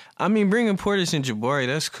 I mean, bringing Portis and Jabari,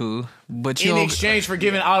 that's cool. But in exchange for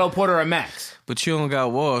giving Otto Porter a max. But you don't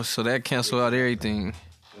got Wall, so that canceled out everything.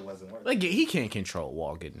 It wasn't working. Like he can't control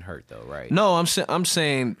Wall getting hurt though, right? No, I'm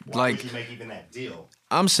saying Why like would you make even that deal?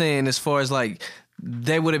 I'm saying as far as like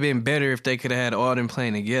they would have been better if they could have had all them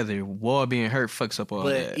playing together. Wall being hurt fucks up all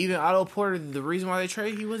that. But even Otto Porter, the reason why they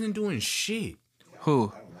traded, he wasn't doing shit.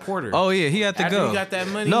 Who? Porter. Oh yeah, he had to After go. he got that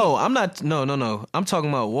money. No, I'm not. No. I'm talking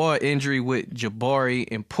about Wall injury with Jabari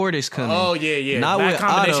and Portis coming. Oh yeah. Not that with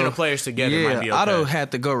combination Otto. of players together Yeah, might be okay. Otto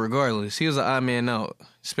had to go regardless. He was an odd man out,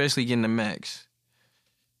 especially getting the max.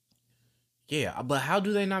 Yeah, but how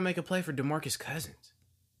do they not make a play for DeMarcus Cousins?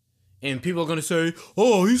 And people are going to say,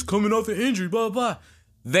 oh, he's coming off an injury, blah, blah.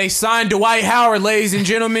 They signed Dwight Howard, ladies and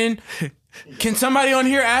gentlemen. Can somebody on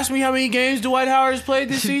here ask me how many games Dwight Howard has played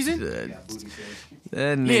this season?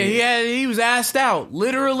 He was asked out,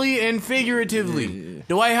 literally and figuratively. Yeah.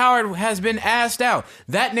 Dwight Howard has been asked out.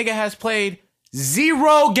 That nigga has played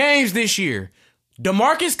 0 games this year.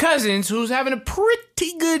 DeMarcus Cousins, who's having a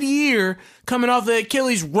pretty good year coming off the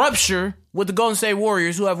Achilles rupture with the Golden State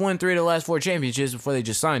Warriors, who have won 3 of the last 4 championships before they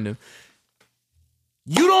just signed him.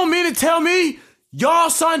 You don't mean to tell me y'all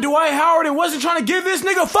signed Dwight Howard and wasn't trying to give this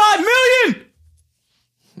nigga $5 million?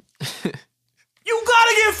 You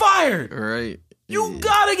gotta get fired. Right. You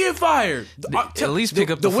gotta get fired. At least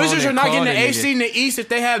pick up the phone. Wizards are not getting the AC AC in the East if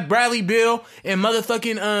they have Bradley Beal and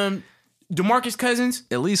motherfucking DeMarcus Cousins.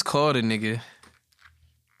 At least call the nigga.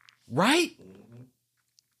 Right?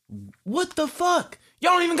 What the fuck?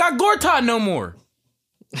 Y'all don't even got Gortat no more.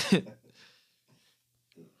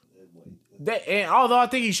 And although I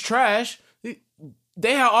think he's trash,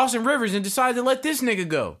 they had Austin Rivers and decided to let this nigga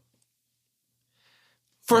go.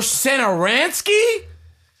 For Satoransky?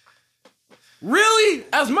 Really?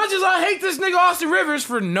 As much as I hate this nigga Austin Rivers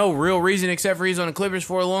for no real reason except for he's on the Clippers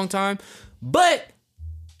for a long time. But,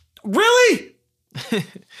 really?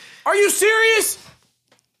 Are you serious?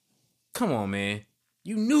 Come on, man.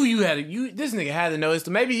 You knew you had to. This nigga had to know this.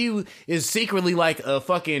 Maybe he is secretly like a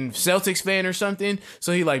fucking Celtics fan or something.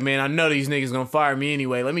 So he like, man, I know these niggas gonna fire me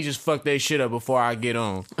anyway. Let me just fuck their shit up before I get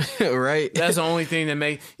on. Right. That's the only thing that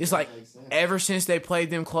make it's like ever since they played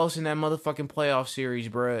them close in that motherfucking playoff series,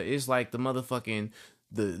 bro. It's like the motherfucking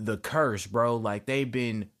the curse, bro. Like they've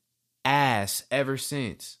been ass ever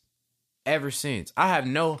since. Ever since. I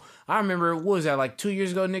remember, what was that, like 2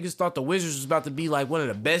 years ago, niggas thought the Wizards was about to be like one of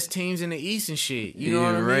the best teams in the East and shit. You know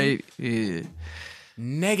what I mean? Right. Yeah.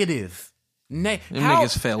 Negative. Them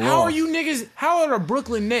niggas fell off. How are you niggas, how are the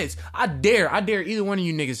Brooklyn Nets? I dare either one of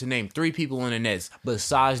you niggas to name 3 people on the Nets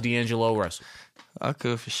besides D'Angelo Russell. I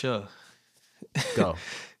could for sure. Go.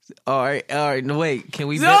 All right. No, wait. Can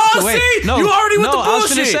we? No, see, no, you already with the bullshit. I was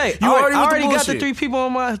gonna say, I already got the bullshit. 3 people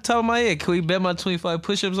on my top of my head. Can we bet my 25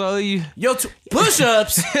 push-ups all of you? Yo,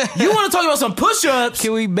 push-ups? You want to talk about some push-ups?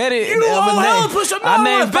 Can we bet it? You hella push-up? No, I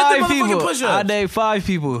named 5 people. Push-ups. I named 5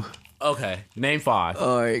 people. Okay, name 5.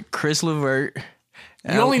 All right, Chris LeVert.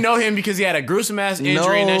 You only know him because he had a gruesome ass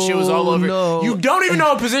injury and that shit was all over. No. You don't even know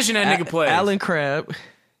what position that nigga plays. Alan Crabb.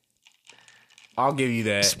 I'll give you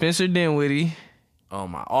that. Spencer Dinwiddie. Oh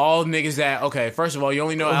my! All niggas that okay. First of all, you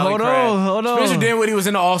only know Alan Hold Crabb. on. Spencer Dinwiddie was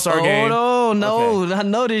in the All-Star game. Hold on, no, Okay. I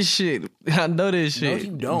know this shit. No,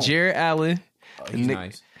 you don't. Jared Allen. Oh, he's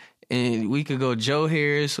nice. And we could go Joe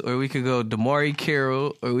Harris, or we could go Damari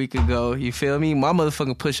Carroll, or we could go, you feel me? My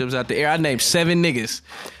motherfucking push-ups out the air. I named 7 niggas.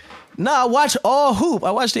 Nah, I watch all hoop.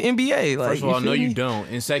 I watch the NBA. Like, First of all, no, you don't.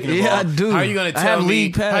 And second of all, I do. how are you gonna I tell have me?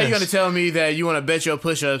 league pass. How are you gonna tell me that you want to bet your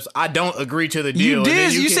push-ups? I don't agree to the deal. You and then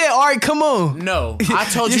did. You can- said, all right, come on. no. I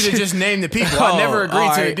told you to just name the people. I never agreed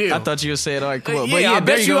all to the right. deal. I thought you were saying, all right, come on. Yeah, But yeah, I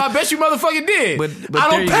bet you. go. I bet you, motherfucking did. But I there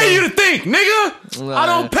don't you pay go. you to think, nigga. I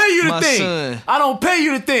don't pay you to My think. son. I don't pay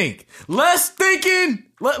you to think. Less thinking,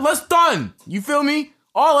 less done. You feel me?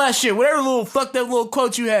 All that shit. Whatever little fucked up little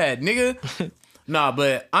quote you had, nigga. Nah,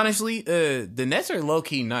 but honestly, the Nets are low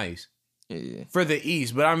key nice. Yeah. For the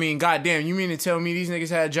East. But I mean, goddamn, you mean to tell me these niggas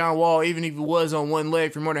had John Wall even if he was on one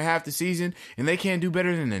leg for more than half the season and they can't do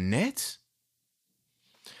better than the Nets?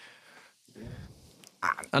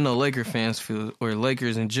 I know Laker fans feel, or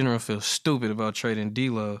Lakers in general feel stupid about trading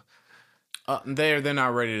D-Lo. They're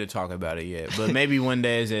not ready to talk about it yet, but maybe one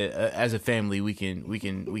day as a family we can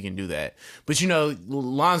do that. But you know,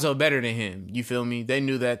 Lonzo better than him. You feel me? They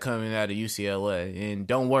knew that coming out of UCLA, and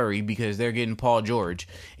don't worry because they're getting Paul George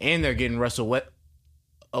and they're getting Russell West.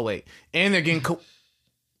 Oh wait, and they're getting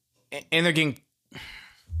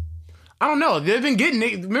I don't know. They've been getting.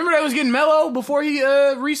 Remember they was getting Melo before he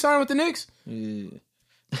re-signed with the Knicks. Yeah.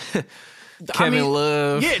 Kevin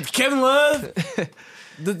Love. Yeah, Kevin Love.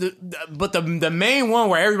 But the main one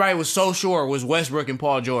where everybody was so sure was Westbrook and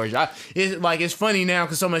Paul George. It's funny now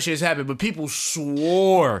because so much shit's happened, but people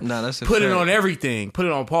swore. Nah, that's a put it fact. on everything. Put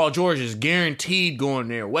it on Paul George is guaranteed going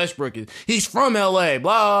there. Westbrook he's from LA.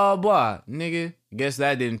 Blah blah. Nigga, guess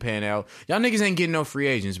that didn't pan out. Y'all niggas ain't getting no free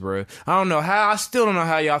agents, bro. I still don't know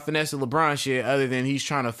how y'all finesse the LeBron shit other than he's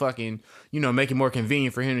trying to fucking make it more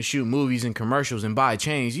convenient for him to shoot movies and commercials and buy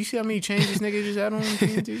chains. You see how many chains this nigga just had on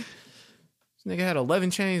TNT? This nigga had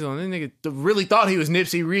 11 chains on. This nigga really thought he was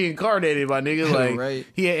Nipsey reincarnated, my nigga. Like, Right.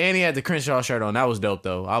 he had the Crenshaw shirt on. That was dope,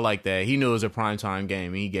 though. I like that. He knew it was a primetime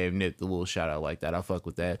game, and he gave Nip the little shout out like that. I fuck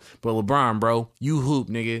with that. But LeBron, bro, you hoop,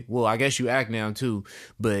 nigga. Well, I guess you act now, too.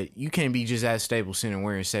 But you can't be just at Staples Center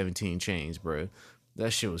wearing 17 chains, bro.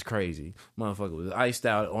 That shit was crazy. Motherfucker was iced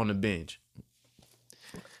out on the bench.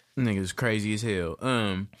 Nigga's crazy as hell.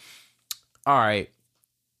 All right.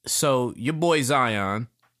 So, your boy Zion,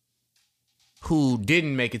 who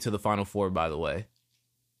didn't make it to the Final Four, by the way.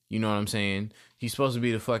 You know what I'm saying? He's supposed to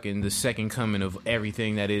be the second coming of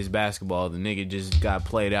everything that is basketball. The nigga just got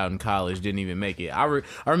played out in college, didn't even make it. I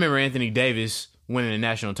remember Anthony Davis winning a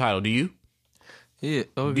national title. Do you? Yeah.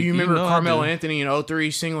 Oh, Do you remember know I Carmelo do. Anthony in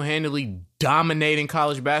 03 single-handedly dominating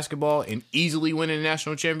college basketball and easily winning a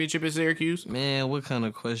national championship at Syracuse? Man, what kind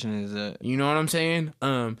of question is that? You know what I'm saying?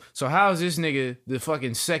 So how is this nigga the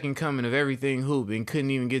fucking second coming of everything hoop and couldn't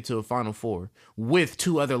even get to a Final Four with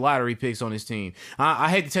 2 other lottery picks on his team? I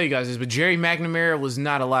hate to tell you guys this, but Jerry McNamara was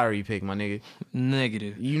not a lottery pick, my nigga.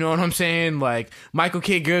 Negative. You know what I'm saying? Like, Michael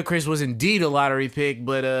Kidd-Gilchrist was indeed a lottery pick,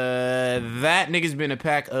 but that nigga's been a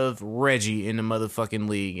pack of Reggie in the motherfucking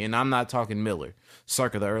league, and I'm not talking Miller,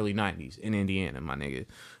 circa the early 90s in Indiana, my nigga.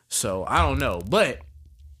 So, I don't know, but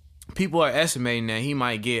people are estimating that he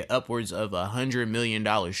might get upwards of $100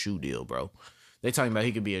 million shoe deal, bro. They talking about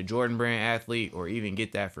he could be a Jordan brand athlete or even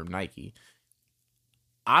get that from Nike.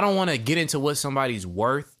 I don't want to get into what somebody's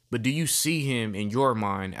worth, but do you see him in your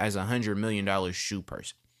mind as $100 million shoe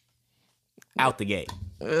person? Out the gate.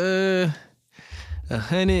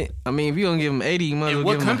 100. I mean, if you don't give him 80, you might as And well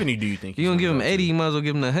what give him. company do you think? You don't give him 80, you might as well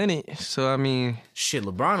give him 100. So I mean, Shit,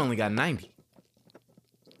 LeBron only got 90.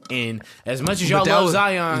 And as much as y'all love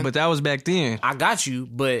Zion, but that was back then. I got you,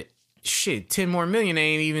 but shit, 10 more million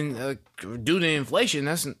ain't even due to inflation.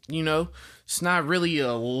 That's, you know, it's not really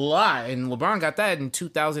a lot. And LeBron got that in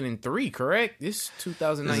 2003, correct? This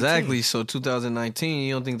 2019. Exactly. So 2019,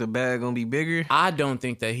 you don't think the bag gonna be bigger? I don't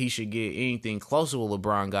think that he should get anything close to what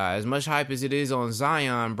LeBron got. As much hype as it is on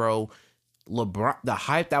Zion, bro, LeBron, the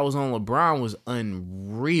hype that was on LeBron was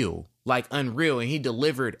unreal. Like, unreal. And he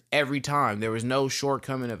delivered every time. There was no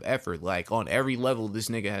shortcoming of effort. Like, on every level, this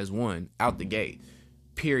nigga has won out the gate.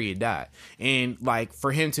 Period. Dot. And, like,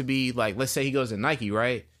 for him to be, like, let's say he goes to Nike,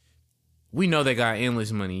 right? We know they got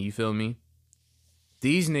endless money. You feel me?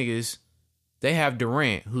 These niggas, they have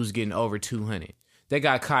Durant, who's getting over 200. They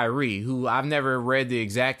got Kyrie, who I've never read the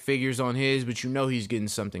exact figures on his, but you know he's getting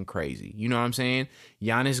something crazy. You know what I'm saying?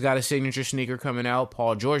 Giannis got a signature sneaker coming out.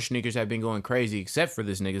 Paul George sneakers have been going crazy, except for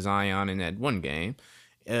this nigga Zion in that one game.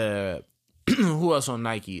 Who else on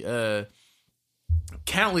Nike?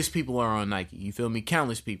 Countless people are on Nike. You feel me?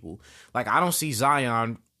 Countless people. Like, I don't see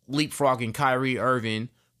Zion leapfrogging Kyrie Irving,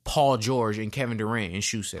 Paul George, and Kevin Durant in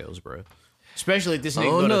shoe sales, bro. Especially if this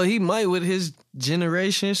nigga Oh no, he might with his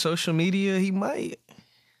generation, social media. He might.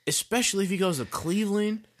 Especially if he goes to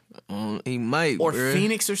Cleveland He might. or bruh.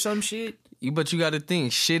 Phoenix or some shit. But you got to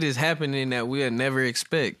think, shit is happening that we'll never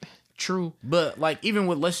expect. True. But, like, even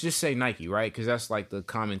with, let's just say Nike, right? Because that's, like, the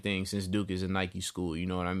common thing since Duke is a Nike school. You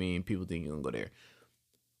know what I mean? People think you're going to go there.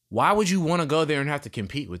 Why would you want to go there and have to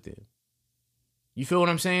compete with them? You feel what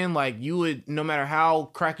I'm saying? Like, you would, no matter how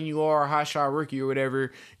cracking you are, hot shot rookie or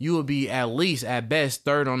whatever, you would be at least, at best,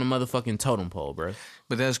 third on the motherfucking totem pole, bro.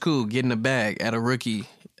 But that's cool. Getting a bag at a rookie.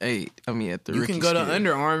 At the You rookie can go to scale.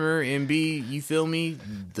 Under Armour and be, you feel me?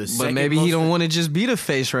 The But second maybe he most- don't want to just be the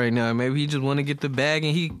face right now. Maybe he just want to get the bag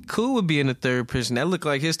and he cool with being the third person. That look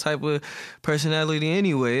like his type of personality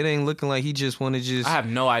anyway. It ain't looking like he just want to just... I have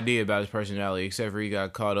no idea about his personality except for he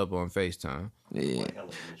got caught up on FaceTime. Yeah.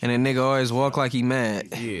 And that nigga always walk like he mad.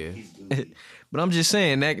 Yeah. But I'm just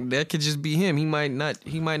saying that could just be him. He might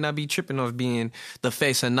not be tripping off being the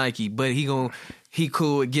face of Nike, but he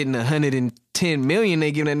cool with getting 110 million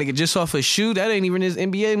they give that nigga just off a shoe. That ain't even his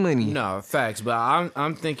NBA money. No, facts. But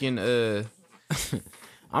I'm thinking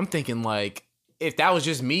I'm thinking like if that was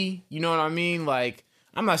just me, you know what I mean? Like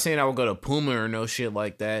I'm not saying I would go to Puma or no shit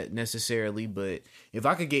like that necessarily, but if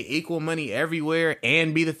I could get equal money everywhere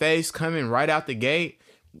and be the face coming right out the gate,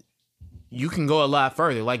 you can go a lot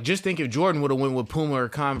further. Like, just think if Jordan would have went with Puma or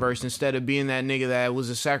Converse instead of being that nigga that was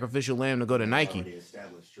a sacrificial lamb to go to Nike. Already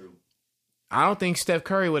established, true. I don't think Steph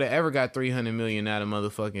Curry would have ever got $300 million out of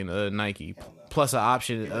motherfucking Nike, Hell no. plus an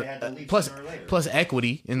option, He would've had to leave plus sooner or later. plus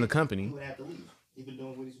equity in the company. He would have to leave. Even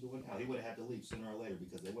doing what he's doing now, he would have had to leave sooner or later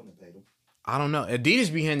because they wouldn't have paid him. I don't know.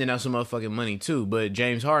 Adidas be handing out some motherfucking money too, but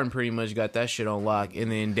James Harden pretty much got that shit on lock,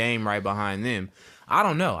 and then Dame right behind them. I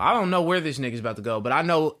don't know. I don't know where this nigga's about to go, but I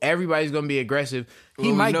know everybody's gonna be aggressive. He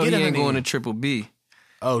Well, might we know get he ain't 100. going to Triple B.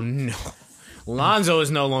 Oh no. Lonzo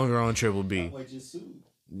is no longer on Triple B. That boy just sued.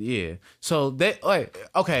 Yeah. So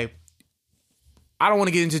okay. I don't want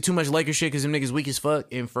to get into too much Lakers shit because them niggas weak as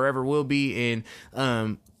fuck and forever will be. And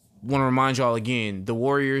want to remind y'all again, the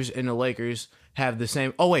Warriors and the Lakers have the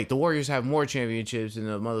same. Oh wait, the Warriors have more championships than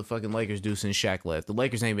the motherfucking Lakers do since Shaq left. The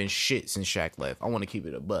Lakers ain't been shit since Shaq left. I want to keep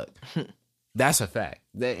it a buck. That's a fact.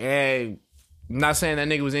 I'm not saying that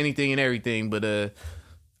nigga was anything and everything, but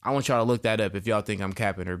I want y'all to look that up if y'all think I'm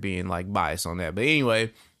capping or being like biased on that. But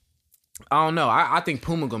anyway, I don't know. I think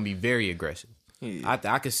Puma gonna be very aggressive. Yeah.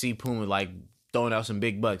 I could see Puma like throwing out some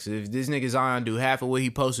big bucks. If this nigga Zion do half of what he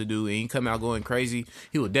supposed to do and he come out going crazy,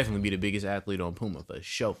 he will definitely be the biggest athlete on Puma for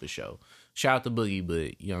sure. Shout out to Boogie,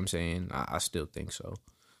 but you know what I'm saying? I still think so.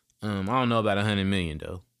 I don't know about 100 million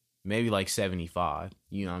though. Maybe like 75.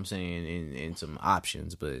 You know what I'm saying? And some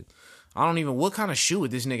options, but I don't even. What kind of shoe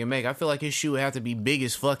would this nigga make? I feel like his shoe would have to be big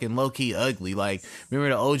as fuck and low key ugly. Like,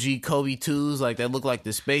 remember the OG Kobe 2s, like that look like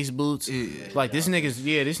the space boots? Yeah, like this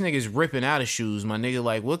nigga's ripping out of shoes, my nigga.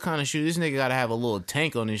 Like, what kind of shoe? This nigga gotta have a little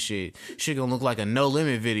tank on this shit. Shit gonna look like a No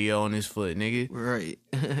Limit video on his foot, nigga. Right.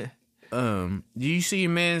 Do you see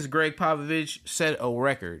man's Greg Popovich set a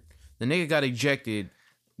record? The nigga got ejected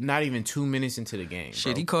not even 2 minutes into the game.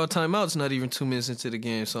 Shit, bro. he called timeouts not even 2 minutes into the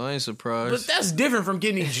game, so I ain't surprised. But that's different from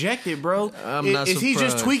getting ejected, bro. I'm not surprised. Is he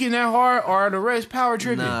just tweaking that hard, or are the refs power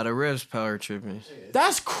tripping? Nah, the refs power tripping.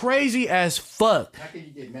 That's crazy as fuck. How can you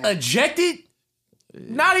get mad? Ejected?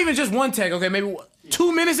 Not even just one tag. Okay, maybe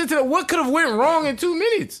 2 minutes into the. What could have went wrong in 2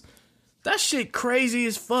 minutes? That shit crazy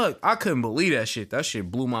as fuck. I couldn't believe that shit. That shit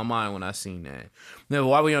blew my mind when I seen that. Now,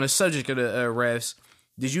 while we on the subject of the refs,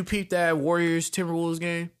 did you peep that Warriors Timberwolves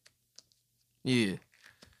game? Yeah.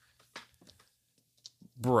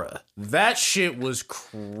 Bruh, that shit was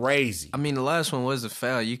crazy. I mean, the last one was a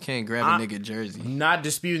foul. You can't grab a nigga jersey. Not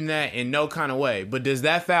disputing that in no kind of way. But does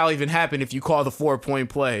that foul even happen if you call the 4-point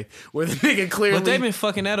play where the nigga clearly... But they've been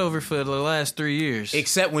fucking that over for the last 3 years.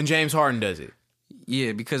 Except when James Harden does it.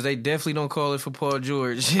 Yeah, because they definitely don't call it for Paul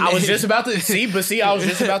George. I was just about to... I was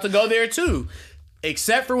just about to go there too.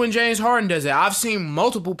 Except for when James Harden does it. I've seen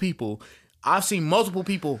multiple people,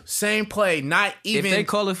 same play, not even... If they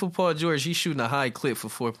call it for Paul George, he's shooting a high clip for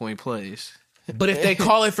 4-point plays. But if they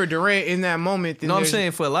call it for Durant in that moment... then no, I'm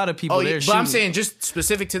saying for a lot of people, they're shooting. But I'm saying just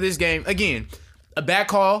specific to this game, again, a bad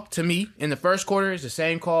call to me in the first quarter is the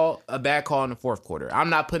same call, a bad call in the fourth quarter.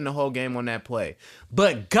 I'm not putting the whole game on that play.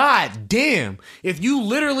 But god damn, if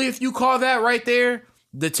you call that right there,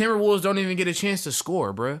 the Timberwolves don't even get a chance to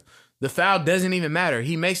score, bruh. The foul doesn't even matter.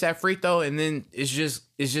 He makes that free throw, and then it's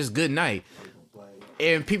just good night.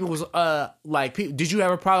 And people was did you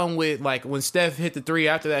have a problem with like when Steph hit the three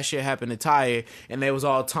after that shit happened to tie it, and they was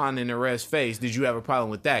all taunting the ref's face? Did you have a problem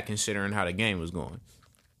with that, considering how the game was going?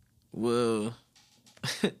 Well,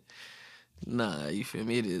 nah, you feel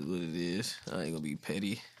me? It is what it is. I ain't gonna be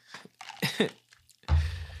petty.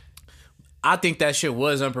 I think that shit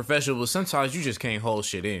was unprofessional, but sometimes you just can't hold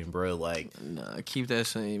shit in, bro. Like, nah, keep that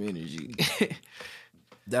same energy.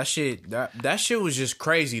 that shit was just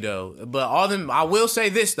crazy though. But I will say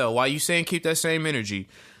this though, while you saying keep that same energy,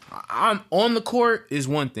 I'm on the court is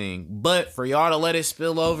one thing, but for y'all to let it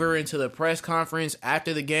spill over into the press conference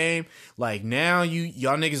after the game, like now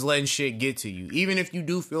y'all niggas letting shit get to you. Even if you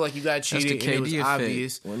do feel like you got cheated and it was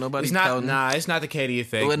obvious. It's not. It's not the KD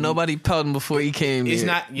effect. When nobody pouting before he came in. It's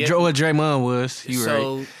not. Yeah. What Draymond was. You right.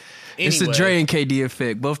 Anyway, it's the Dre and KD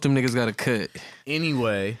effect. Both them niggas got a cut.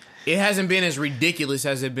 Anyway, it hasn't been as ridiculous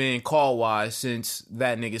as it been call-wise since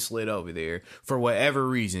that nigga slid over there for whatever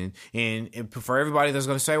reason. And for everybody that's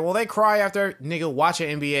going to say, well, they cry after... Nigga, watch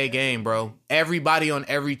an NBA game, bro. Everybody on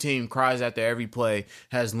every team cries after every play,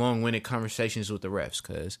 has long-winded conversations with the refs,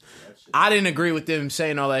 because I didn't agree with them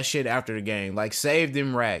saying all that shit after the game. Like, save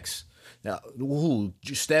them racks. Now,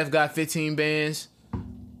 Steph got 15 bands.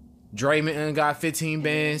 Draymond got 15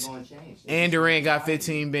 bands. And Durant got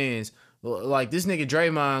 15 bands. Like, this nigga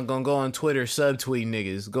Draymond gonna go on Twitter subtweet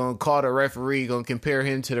niggas, gonna call the referee, gonna compare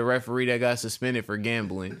him to the referee that got suspended for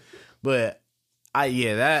gambling. But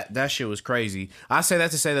that shit was crazy. I say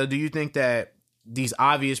that to say though, do you think that these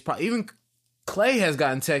obvious even Clay has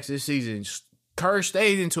gotten texts this season, Kerr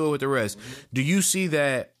stayed into it with the rest. Do you see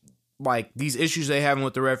that like these issues they having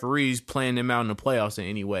with the referees playing them out in the playoffs in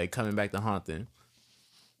any way, coming back to haunt them?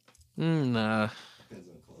 Nah.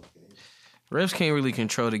 Refs can't really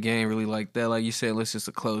control the game really like that. Like you said, unless it's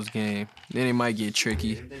a close game. Then it might get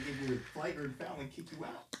tricky. If they give you a flagrant foul and kick you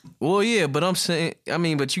out. Well, yeah, but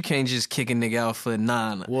but you can't just kick a nigga out for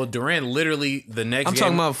 9. Well, Durant literally the next game... I'm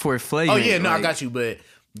talking about for flagrant. Oh, yeah, no, I got you. But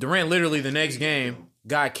Durant literally the next game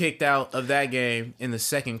got kicked out of that game in the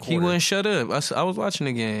second quarter. He wouldn't shut up. I was watching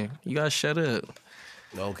the game. You gotta shut up.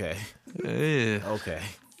 Okay. Yeah. Okay.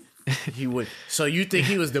 He would. So you think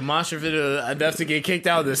he was demonstrative enough to get kicked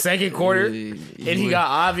out in the second quarter, and he got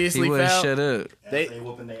obviously He wouldn't fouled? shut up. They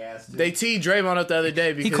whooping their ass too. They teed Draymond up the other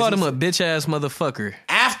day because He called him a bitch ass motherfucker.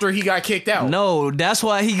 after he got kicked out. No, that's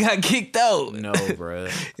why he got kicked out. No, bro.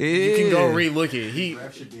 You can go re-look it. The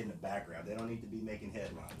refs should be in the background. They don't need to be making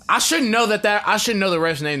headlines. I shouldn't know I shouldn't know the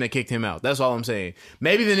ref's name that kicked him out. That's all I'm saying.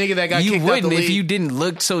 Maybe the nigga that got You kicked out the wouldn't league. if you didn't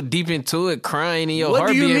look so deep into it, crying and your What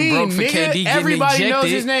heart do you being mean, broke for nigga? KD getting Everybody ejected.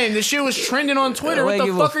 knows his name. The shit was trending on Twitter. What Nobody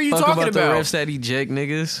the give a fuck are you fuck talking about? The about? refs that eject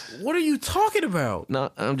niggas. What are you talking about?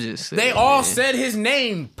 No, I'm just saying. They all man. said his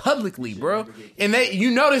name publicly, bro. And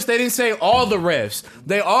you notice they didn't say all the refs.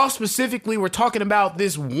 They all specifically were talking about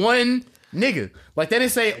this one nigga. Like they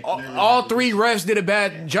didn't say all three refs did a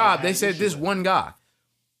bad job. They said this one guy.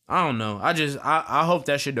 I don't know. I hope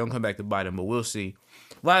that shit don't come back to bite him, but we'll see.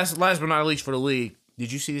 Last but not least for the league,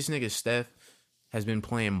 did you see this nigga Steph has been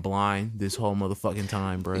playing blind this whole motherfucking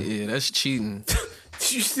time, bro? Yeah, that's cheating.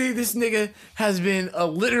 Did you see this nigga has been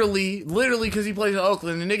literally because he plays in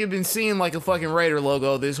Oakland, the nigga been seeing like a fucking Raider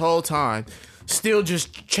logo this whole time, still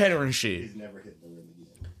just cheddering shit. He's never hit the rim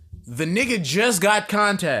again. The nigga just got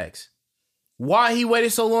contacts. Why he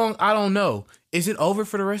waited so long, I don't know. Is it over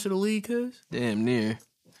for the rest of the league, cuz? Damn near.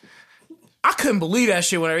 I couldn't believe that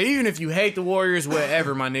shit. Whatever. Even if you hate the Warriors,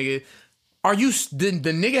 whatever, my nigga. Are you the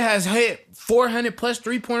nigga has hit 400 plus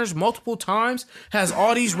 3-pointers multiple times? Has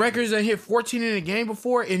all these records and hit 14 in a game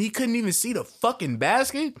before, and he couldn't even see the fucking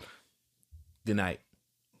basket? Good night.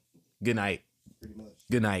 Good night. Pretty much.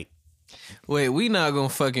 Good night. Wait, we not gonna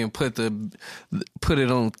fucking put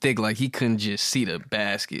it on thick like he couldn't just see the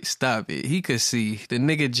basket. Stop it. He could see. The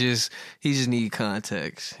nigga he just need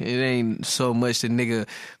context. It ain't so much the nigga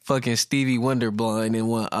fucking Stevie Wonder blind in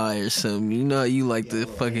one eye or something. You know you like the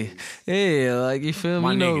fucking like you feel me?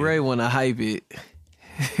 My You know nigga. Ray wanna hype it.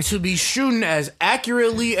 To be shooting as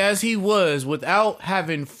accurately as he was without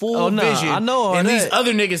having full vision. I know all and that. these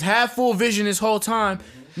other niggas have full vision this whole time.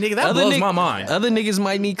 Nigga, that blows my mind. Other niggas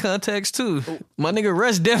might need context too. My nigga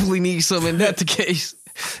Russ definitely needs some in that the case.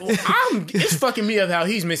 It's fucking me up how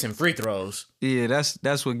he's missing free throws. Yeah,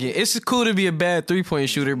 that's what get. It's cool to be a bad 3-point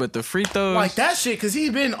shooter, but the free throws Like that shit, because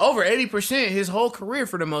he's been over 80% his whole career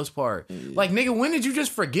for the most part. Like, nigga, when did you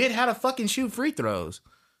just forget how to fucking shoot free throws?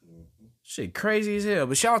 Shit crazy as hell.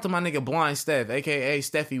 But shout out to my nigga Blind Steph, a.k.a.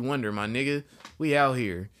 Steffi Wonder, my nigga. We out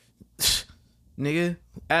here. Nigga,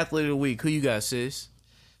 athlete of the week. Who you got, sis?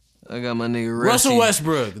 I got my nigga Russell Rusty.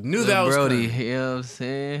 Westbrook. Knew that was Brody, coming. you know what I'm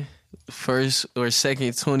saying? First or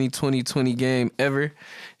second 2020 game ever.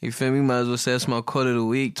 You feel me? Might as well say that's my quote of the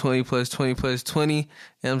week. 20 plus 20 plus 20. You know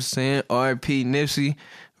what I'm saying? R.P. Nipsey.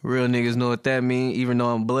 Real niggas know what that mean. Even though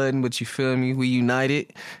I'm blooding, but you feel me? We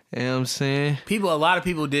united. You know what I'm saying? A lot of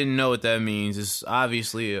people didn't know what that means. It's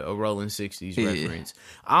obviously a Rolling 60s Yeah. reference.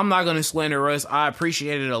 I'm not going to slander Russ. I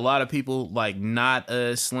appreciated a lot of people like not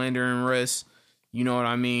slandering Russ. You know what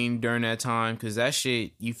I mean? During that time. Because that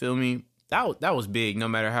shit, you feel me? That was big no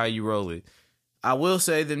matter how you roll it. I will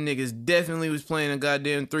say them niggas definitely was playing a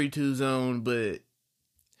goddamn 3-2 zone, but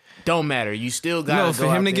don't matter. You still got No,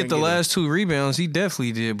 for him to get the last 2 rebounds, he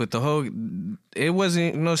definitely did. But it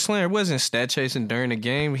wasn't no slander. It wasn't stat chasing during the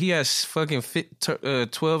game. He has fucking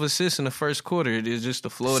 12 assists in the first quarter. It's just the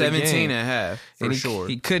flow of the game. 17 and a half, for And sure.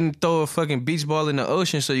 He couldn't throw a fucking beach ball in the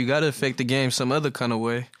ocean, so you got to affect the game some other kind of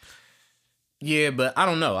way. Yeah, but I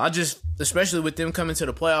don't know. Especially with them coming to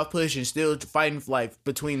the playoff push and still fighting like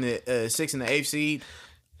between the 6th and the 8th seed,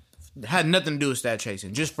 had nothing to do with stat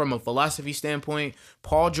chasing. Just from a philosophy standpoint,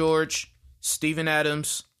 Paul George, Steven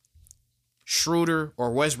Adams, Schroeder,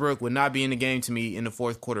 or Westbrook would not be in the game to me in the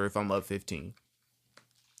fourth quarter if I'm up 15.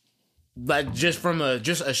 Like just from a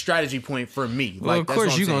strategy point for me. Well, Like, of that's course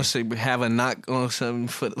what I'm you gonna saying. say have a knock on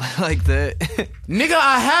something like that. Nigga,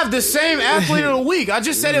 I have the same athlete of the week. I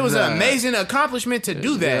just said it was an Nah. amazing accomplishment to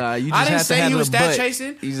do that. Nah, you just I didn't have to say have he a was stat butt.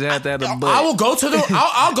 chasing. You just have to have a butt. I will go to the.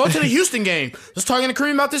 I'll go to the Houston game. I was talking to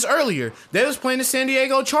Kareem about this earlier. They was playing the San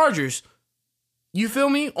Diego Chargers. You feel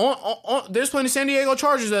me? They was playing the San Diego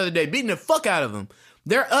Chargers the other day, beating the fuck out of them.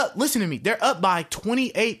 They're up. Listen to me. They're up by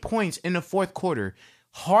 28 points in the fourth quarter.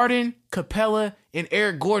 Harden, Capella, and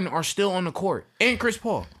Eric Gordon are still on the court, and Chris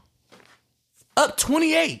Paul. Up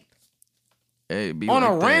 28 Hey, be on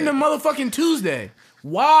like a that. random motherfucking Tuesday.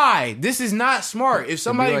 Why? This is not smart. If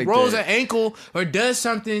somebody like rolls that. an ankle or does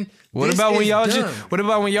something, What this about when is y'all dumb. just? What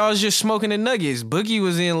about when y'all was just smoking the Nuggets? Boogie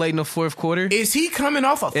was in late in the fourth quarter. Is he coming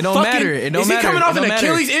off a It don't fucking, matter. It don't is matter. he coming It off don't an matter.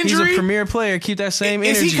 Achilles injury? He's a premier player. Keep that same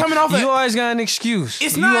Is he energy. coming off You always got an excuse.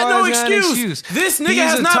 It's You not no always got an excuse. This nigga He's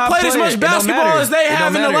has a not top played as player. much It don't basketball matter. as they It don't have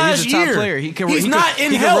in the matter. last He's a top year. player. He's He's he not could,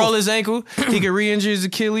 in he health. could roll his ankle. He could re-injure his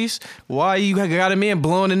Achilles. Why you got a man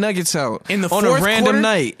blowing the Nuggets out In the on a fourth random quarter?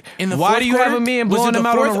 night? In the Why fourth do you have quarter? a man Was it blowing the them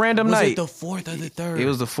out on a fourth? random Was night? it the fourth or the third? It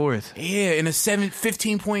was the fourth. Yeah, in a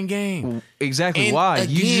 15-point game. Exactly. And Why?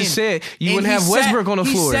 You again, just said you and wouldn't he have Westbrook on the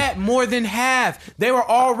floor. He sat more than half. They were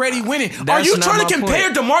already winning. Are That's you not trying my to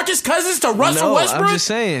compare point. DeMarcus Cousins to Russell No, Westbrook? I'm just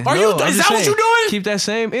saying. Are No, you? I'm Is just that what saying. you're doing? Keep that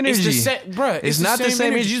same energy. It's the bruh, It's not the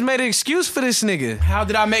same energy. You just made an excuse for this nigga. How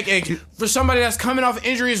did I make a for somebody that's coming off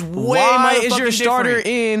injury is way Why is your motherfucking starter different.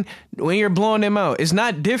 in when you're blowing them out? It's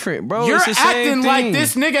not different, bro. You're it's the same acting thing. like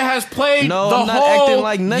this nigga has played No, the I'm not whole acting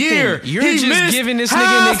like nothing. year. You're He just missed giving this nigga an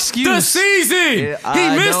half excuse. The season. Yeah,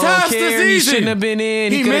 he missed don't half care. the season. He shouldn't have been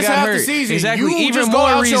in. He, He could have missed got half hurt. the season. Exactly. You Even just go more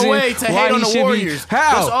out reason your way to why hate on he the should be- Warriors.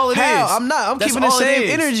 How? That's all it How? is. I'm not. I'm That's keeping the all it same is.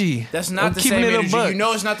 energy. That's not I'm the keeping same it a energy. buck. You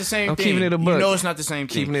know it's not the same I'm thing. keeping it a buck. You know it's not the same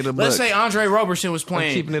thing. Keeping it a Let's buck. say Andre Roberson was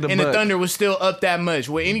playing keeping it a and the buck. Thunder was still up that much.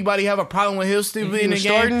 Would anybody have a problem with him still If being he in the was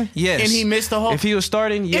game? starting, yes. And he missed the whole. If he was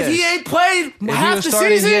starting, yes. If he ain't played If he half was the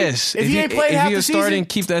starting, season, yes. if he ain't played half he the was starting, season,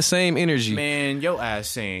 keep that same energy. man, your ass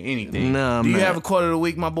saying anything. Nah, I'm Do you not. have a quote of the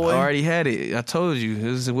week, my boy? I already had it. I told you.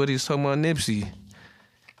 This is what he was talking about, Nipsey.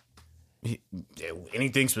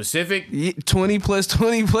 Anything specific? 20 plus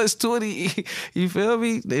 20 plus 20. You feel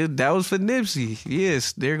me? That was for Nipsey.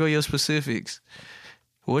 Yes, there go your specifics.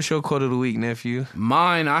 What's your quote of the week, nephew?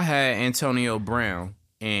 Mine, I had Antonio Brown,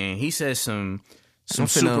 and he said some I'm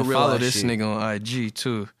super finna real follow ass this shit. nigga on IG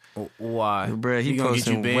too. Why, Bruh, he gonna get you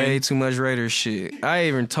posting banned? way too much Raiders shit. I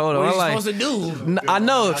even told him, What I'm are like, you supposed to do? I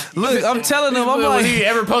know. Look, I'm telling him, I'm Was like, he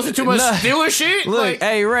ever posted too much Nah. Steeler shit? look, Like,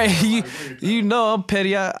 hey Ray, you know I'm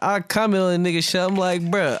petty. I comment on the nigga shit. I'm like,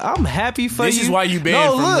 bruh, I'm happy for you. This is why you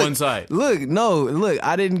banned from one side. Look,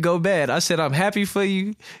 I didn't go bad. I said I'm happy for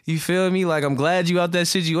you. You feel me? Like I'm glad you out that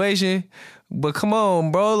situation. But come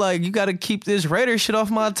on, bro. Like you got to keep this Raider shit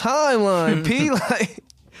off my timeline, P. Like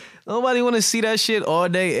nobody want to see that shit all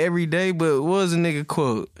day, every day. But what was the nigga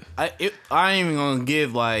quote? I ain't even gonna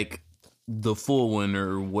give like the full one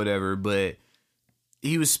or whatever, but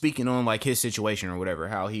he was speaking on like his situation or whatever,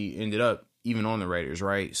 how he ended up even on the Raiders,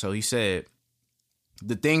 right? So he said,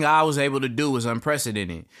 the thing I was able to do was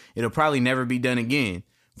unprecedented. It'll probably never be done again.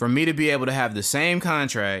 For me to be able to have the same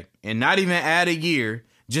contract and not even add a year,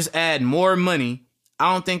 just add more money,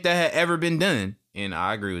 I don't think that had ever been done. And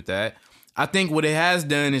I agree with that. I think what it has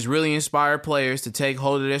done is really inspire players to take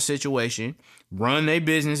hold of their situation, run their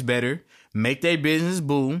business better, make their business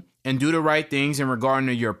boom, and do the right things in regard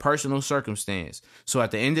to your personal circumstance. So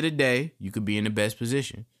at the end of the day, you could be in the best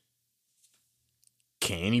position.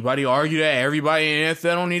 Can anybody argue that everybody in the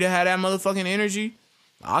NFL don't need to have that motherfucking energy?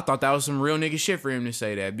 I thought that was some real nigga shit for him to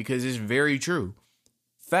say that because it's very true.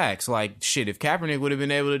 Facts. Like, shit, if Kaepernick would have been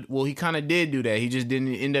able to... Well, he kind of did do that. He just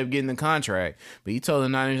didn't end up getting the contract. But he told the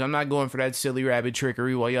Niners, I'm not going for that silly rabbit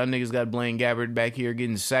trickery while y'all niggas got Blaine Gabbert back here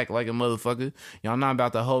getting sacked like a motherfucker. Y'all not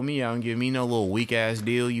about to hold me out and give me no little weak-ass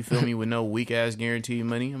deal, you feel me, with no weak-ass guaranteed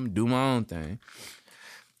money. I'm going to do my own thing.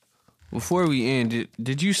 Before we end,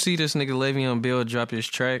 did you see this nigga Le'Veon Bell drop his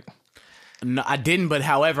track? No, I didn't, but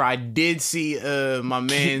however, I did see my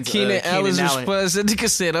man's Keenan Allen's Allen. response. That nigga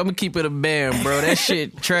said, I'm gonna keep it a band, bro. That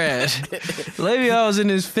shit trash. Le'Veon was in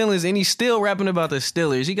his feelings and he's still rapping about the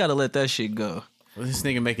Steelers. He gotta let that shit go. Well, this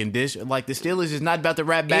nigga making dish like the Steelers is not about to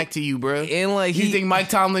rap back to you, bro. And like You think Mike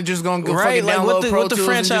Tomlin just gonna go Right, fucking like, download Pro what the Tools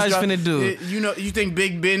and franchise just drop- finna do? You know, you think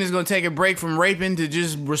Big Ben is gonna take a break from raping to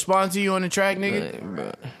just respond to you on the track,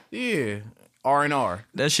 nigga? Yeah, R&R.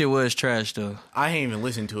 that shit was trash though. I ain't even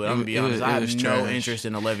listened to it. I'm gonna be It honest. was- I it have was no trash. interest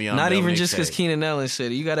in the Le'Veon. Not Bell even just because mixtape. Keenan Allen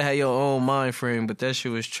said it. You gotta have your own mind frame, but that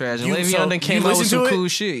shit was trash. And You- Le'Veon so then came you out with listened some to it? cool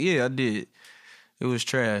shit. Yeah, I did. It was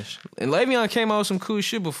trash. And Le'Veon came out with some cool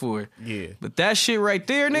shit before. Yeah, But that shit right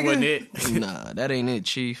there, nigga. Wasn't it? Nah, that ain't it,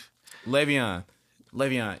 Chief. Le'Veon,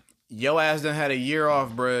 your ass done had a year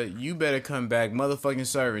off, bruh. You better come back, motherfucking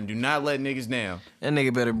serving. Do not let niggas down. That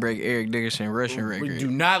nigga better break Eric Dickerson rushing record. Do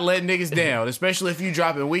not let niggas down, especially if you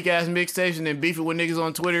dropping weak ass mixtapes and then beefing with niggas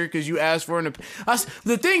on Twitter because you asked for an.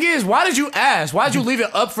 The thing is, why did you ask? Why did you leave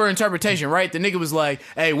it up for interpretation? Right? The nigga was like,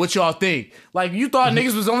 "Hey, what y'all think?" Like you thought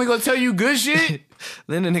niggas was only gonna tell you good shit.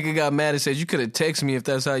 Then the nigga got mad and said, you could have texted me if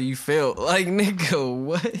that's how you felt. Like, nigga,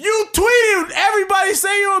 what? You tweeted everybody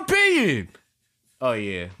say your opinion. Oh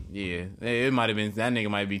yeah. It might have been that nigga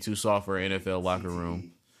might be too soft for an NFL locker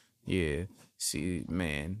room. Yeah. See,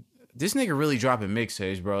 man, this nigga really dropping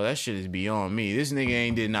mixtapes, bro. That shit is beyond me. This nigga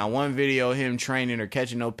ain't did not one video of him training or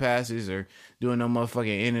catching no passes or doing no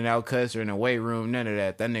motherfucking in and out cuts or in the weight room. None of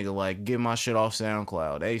that. That nigga like get my shit off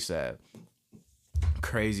SoundCloud ASAP.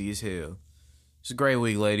 Crazy as hell. It's a great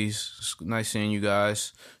week, ladies. It's nice seeing you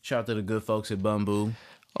guys. Shout out to the good folks at Bumbu.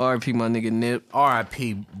 R.I.P. my nigga Nip.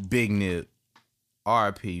 R.I.P. Big Nip.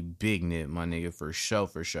 R.I.P. Big Nip, my nigga, for sure,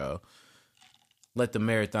 for sure. Let the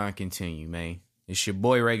marathon continue, man. It's your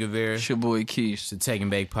boy Ray Guevara. It's your boy Keith. It's the Taking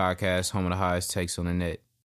Back Podcast, home of the highest takes on the net.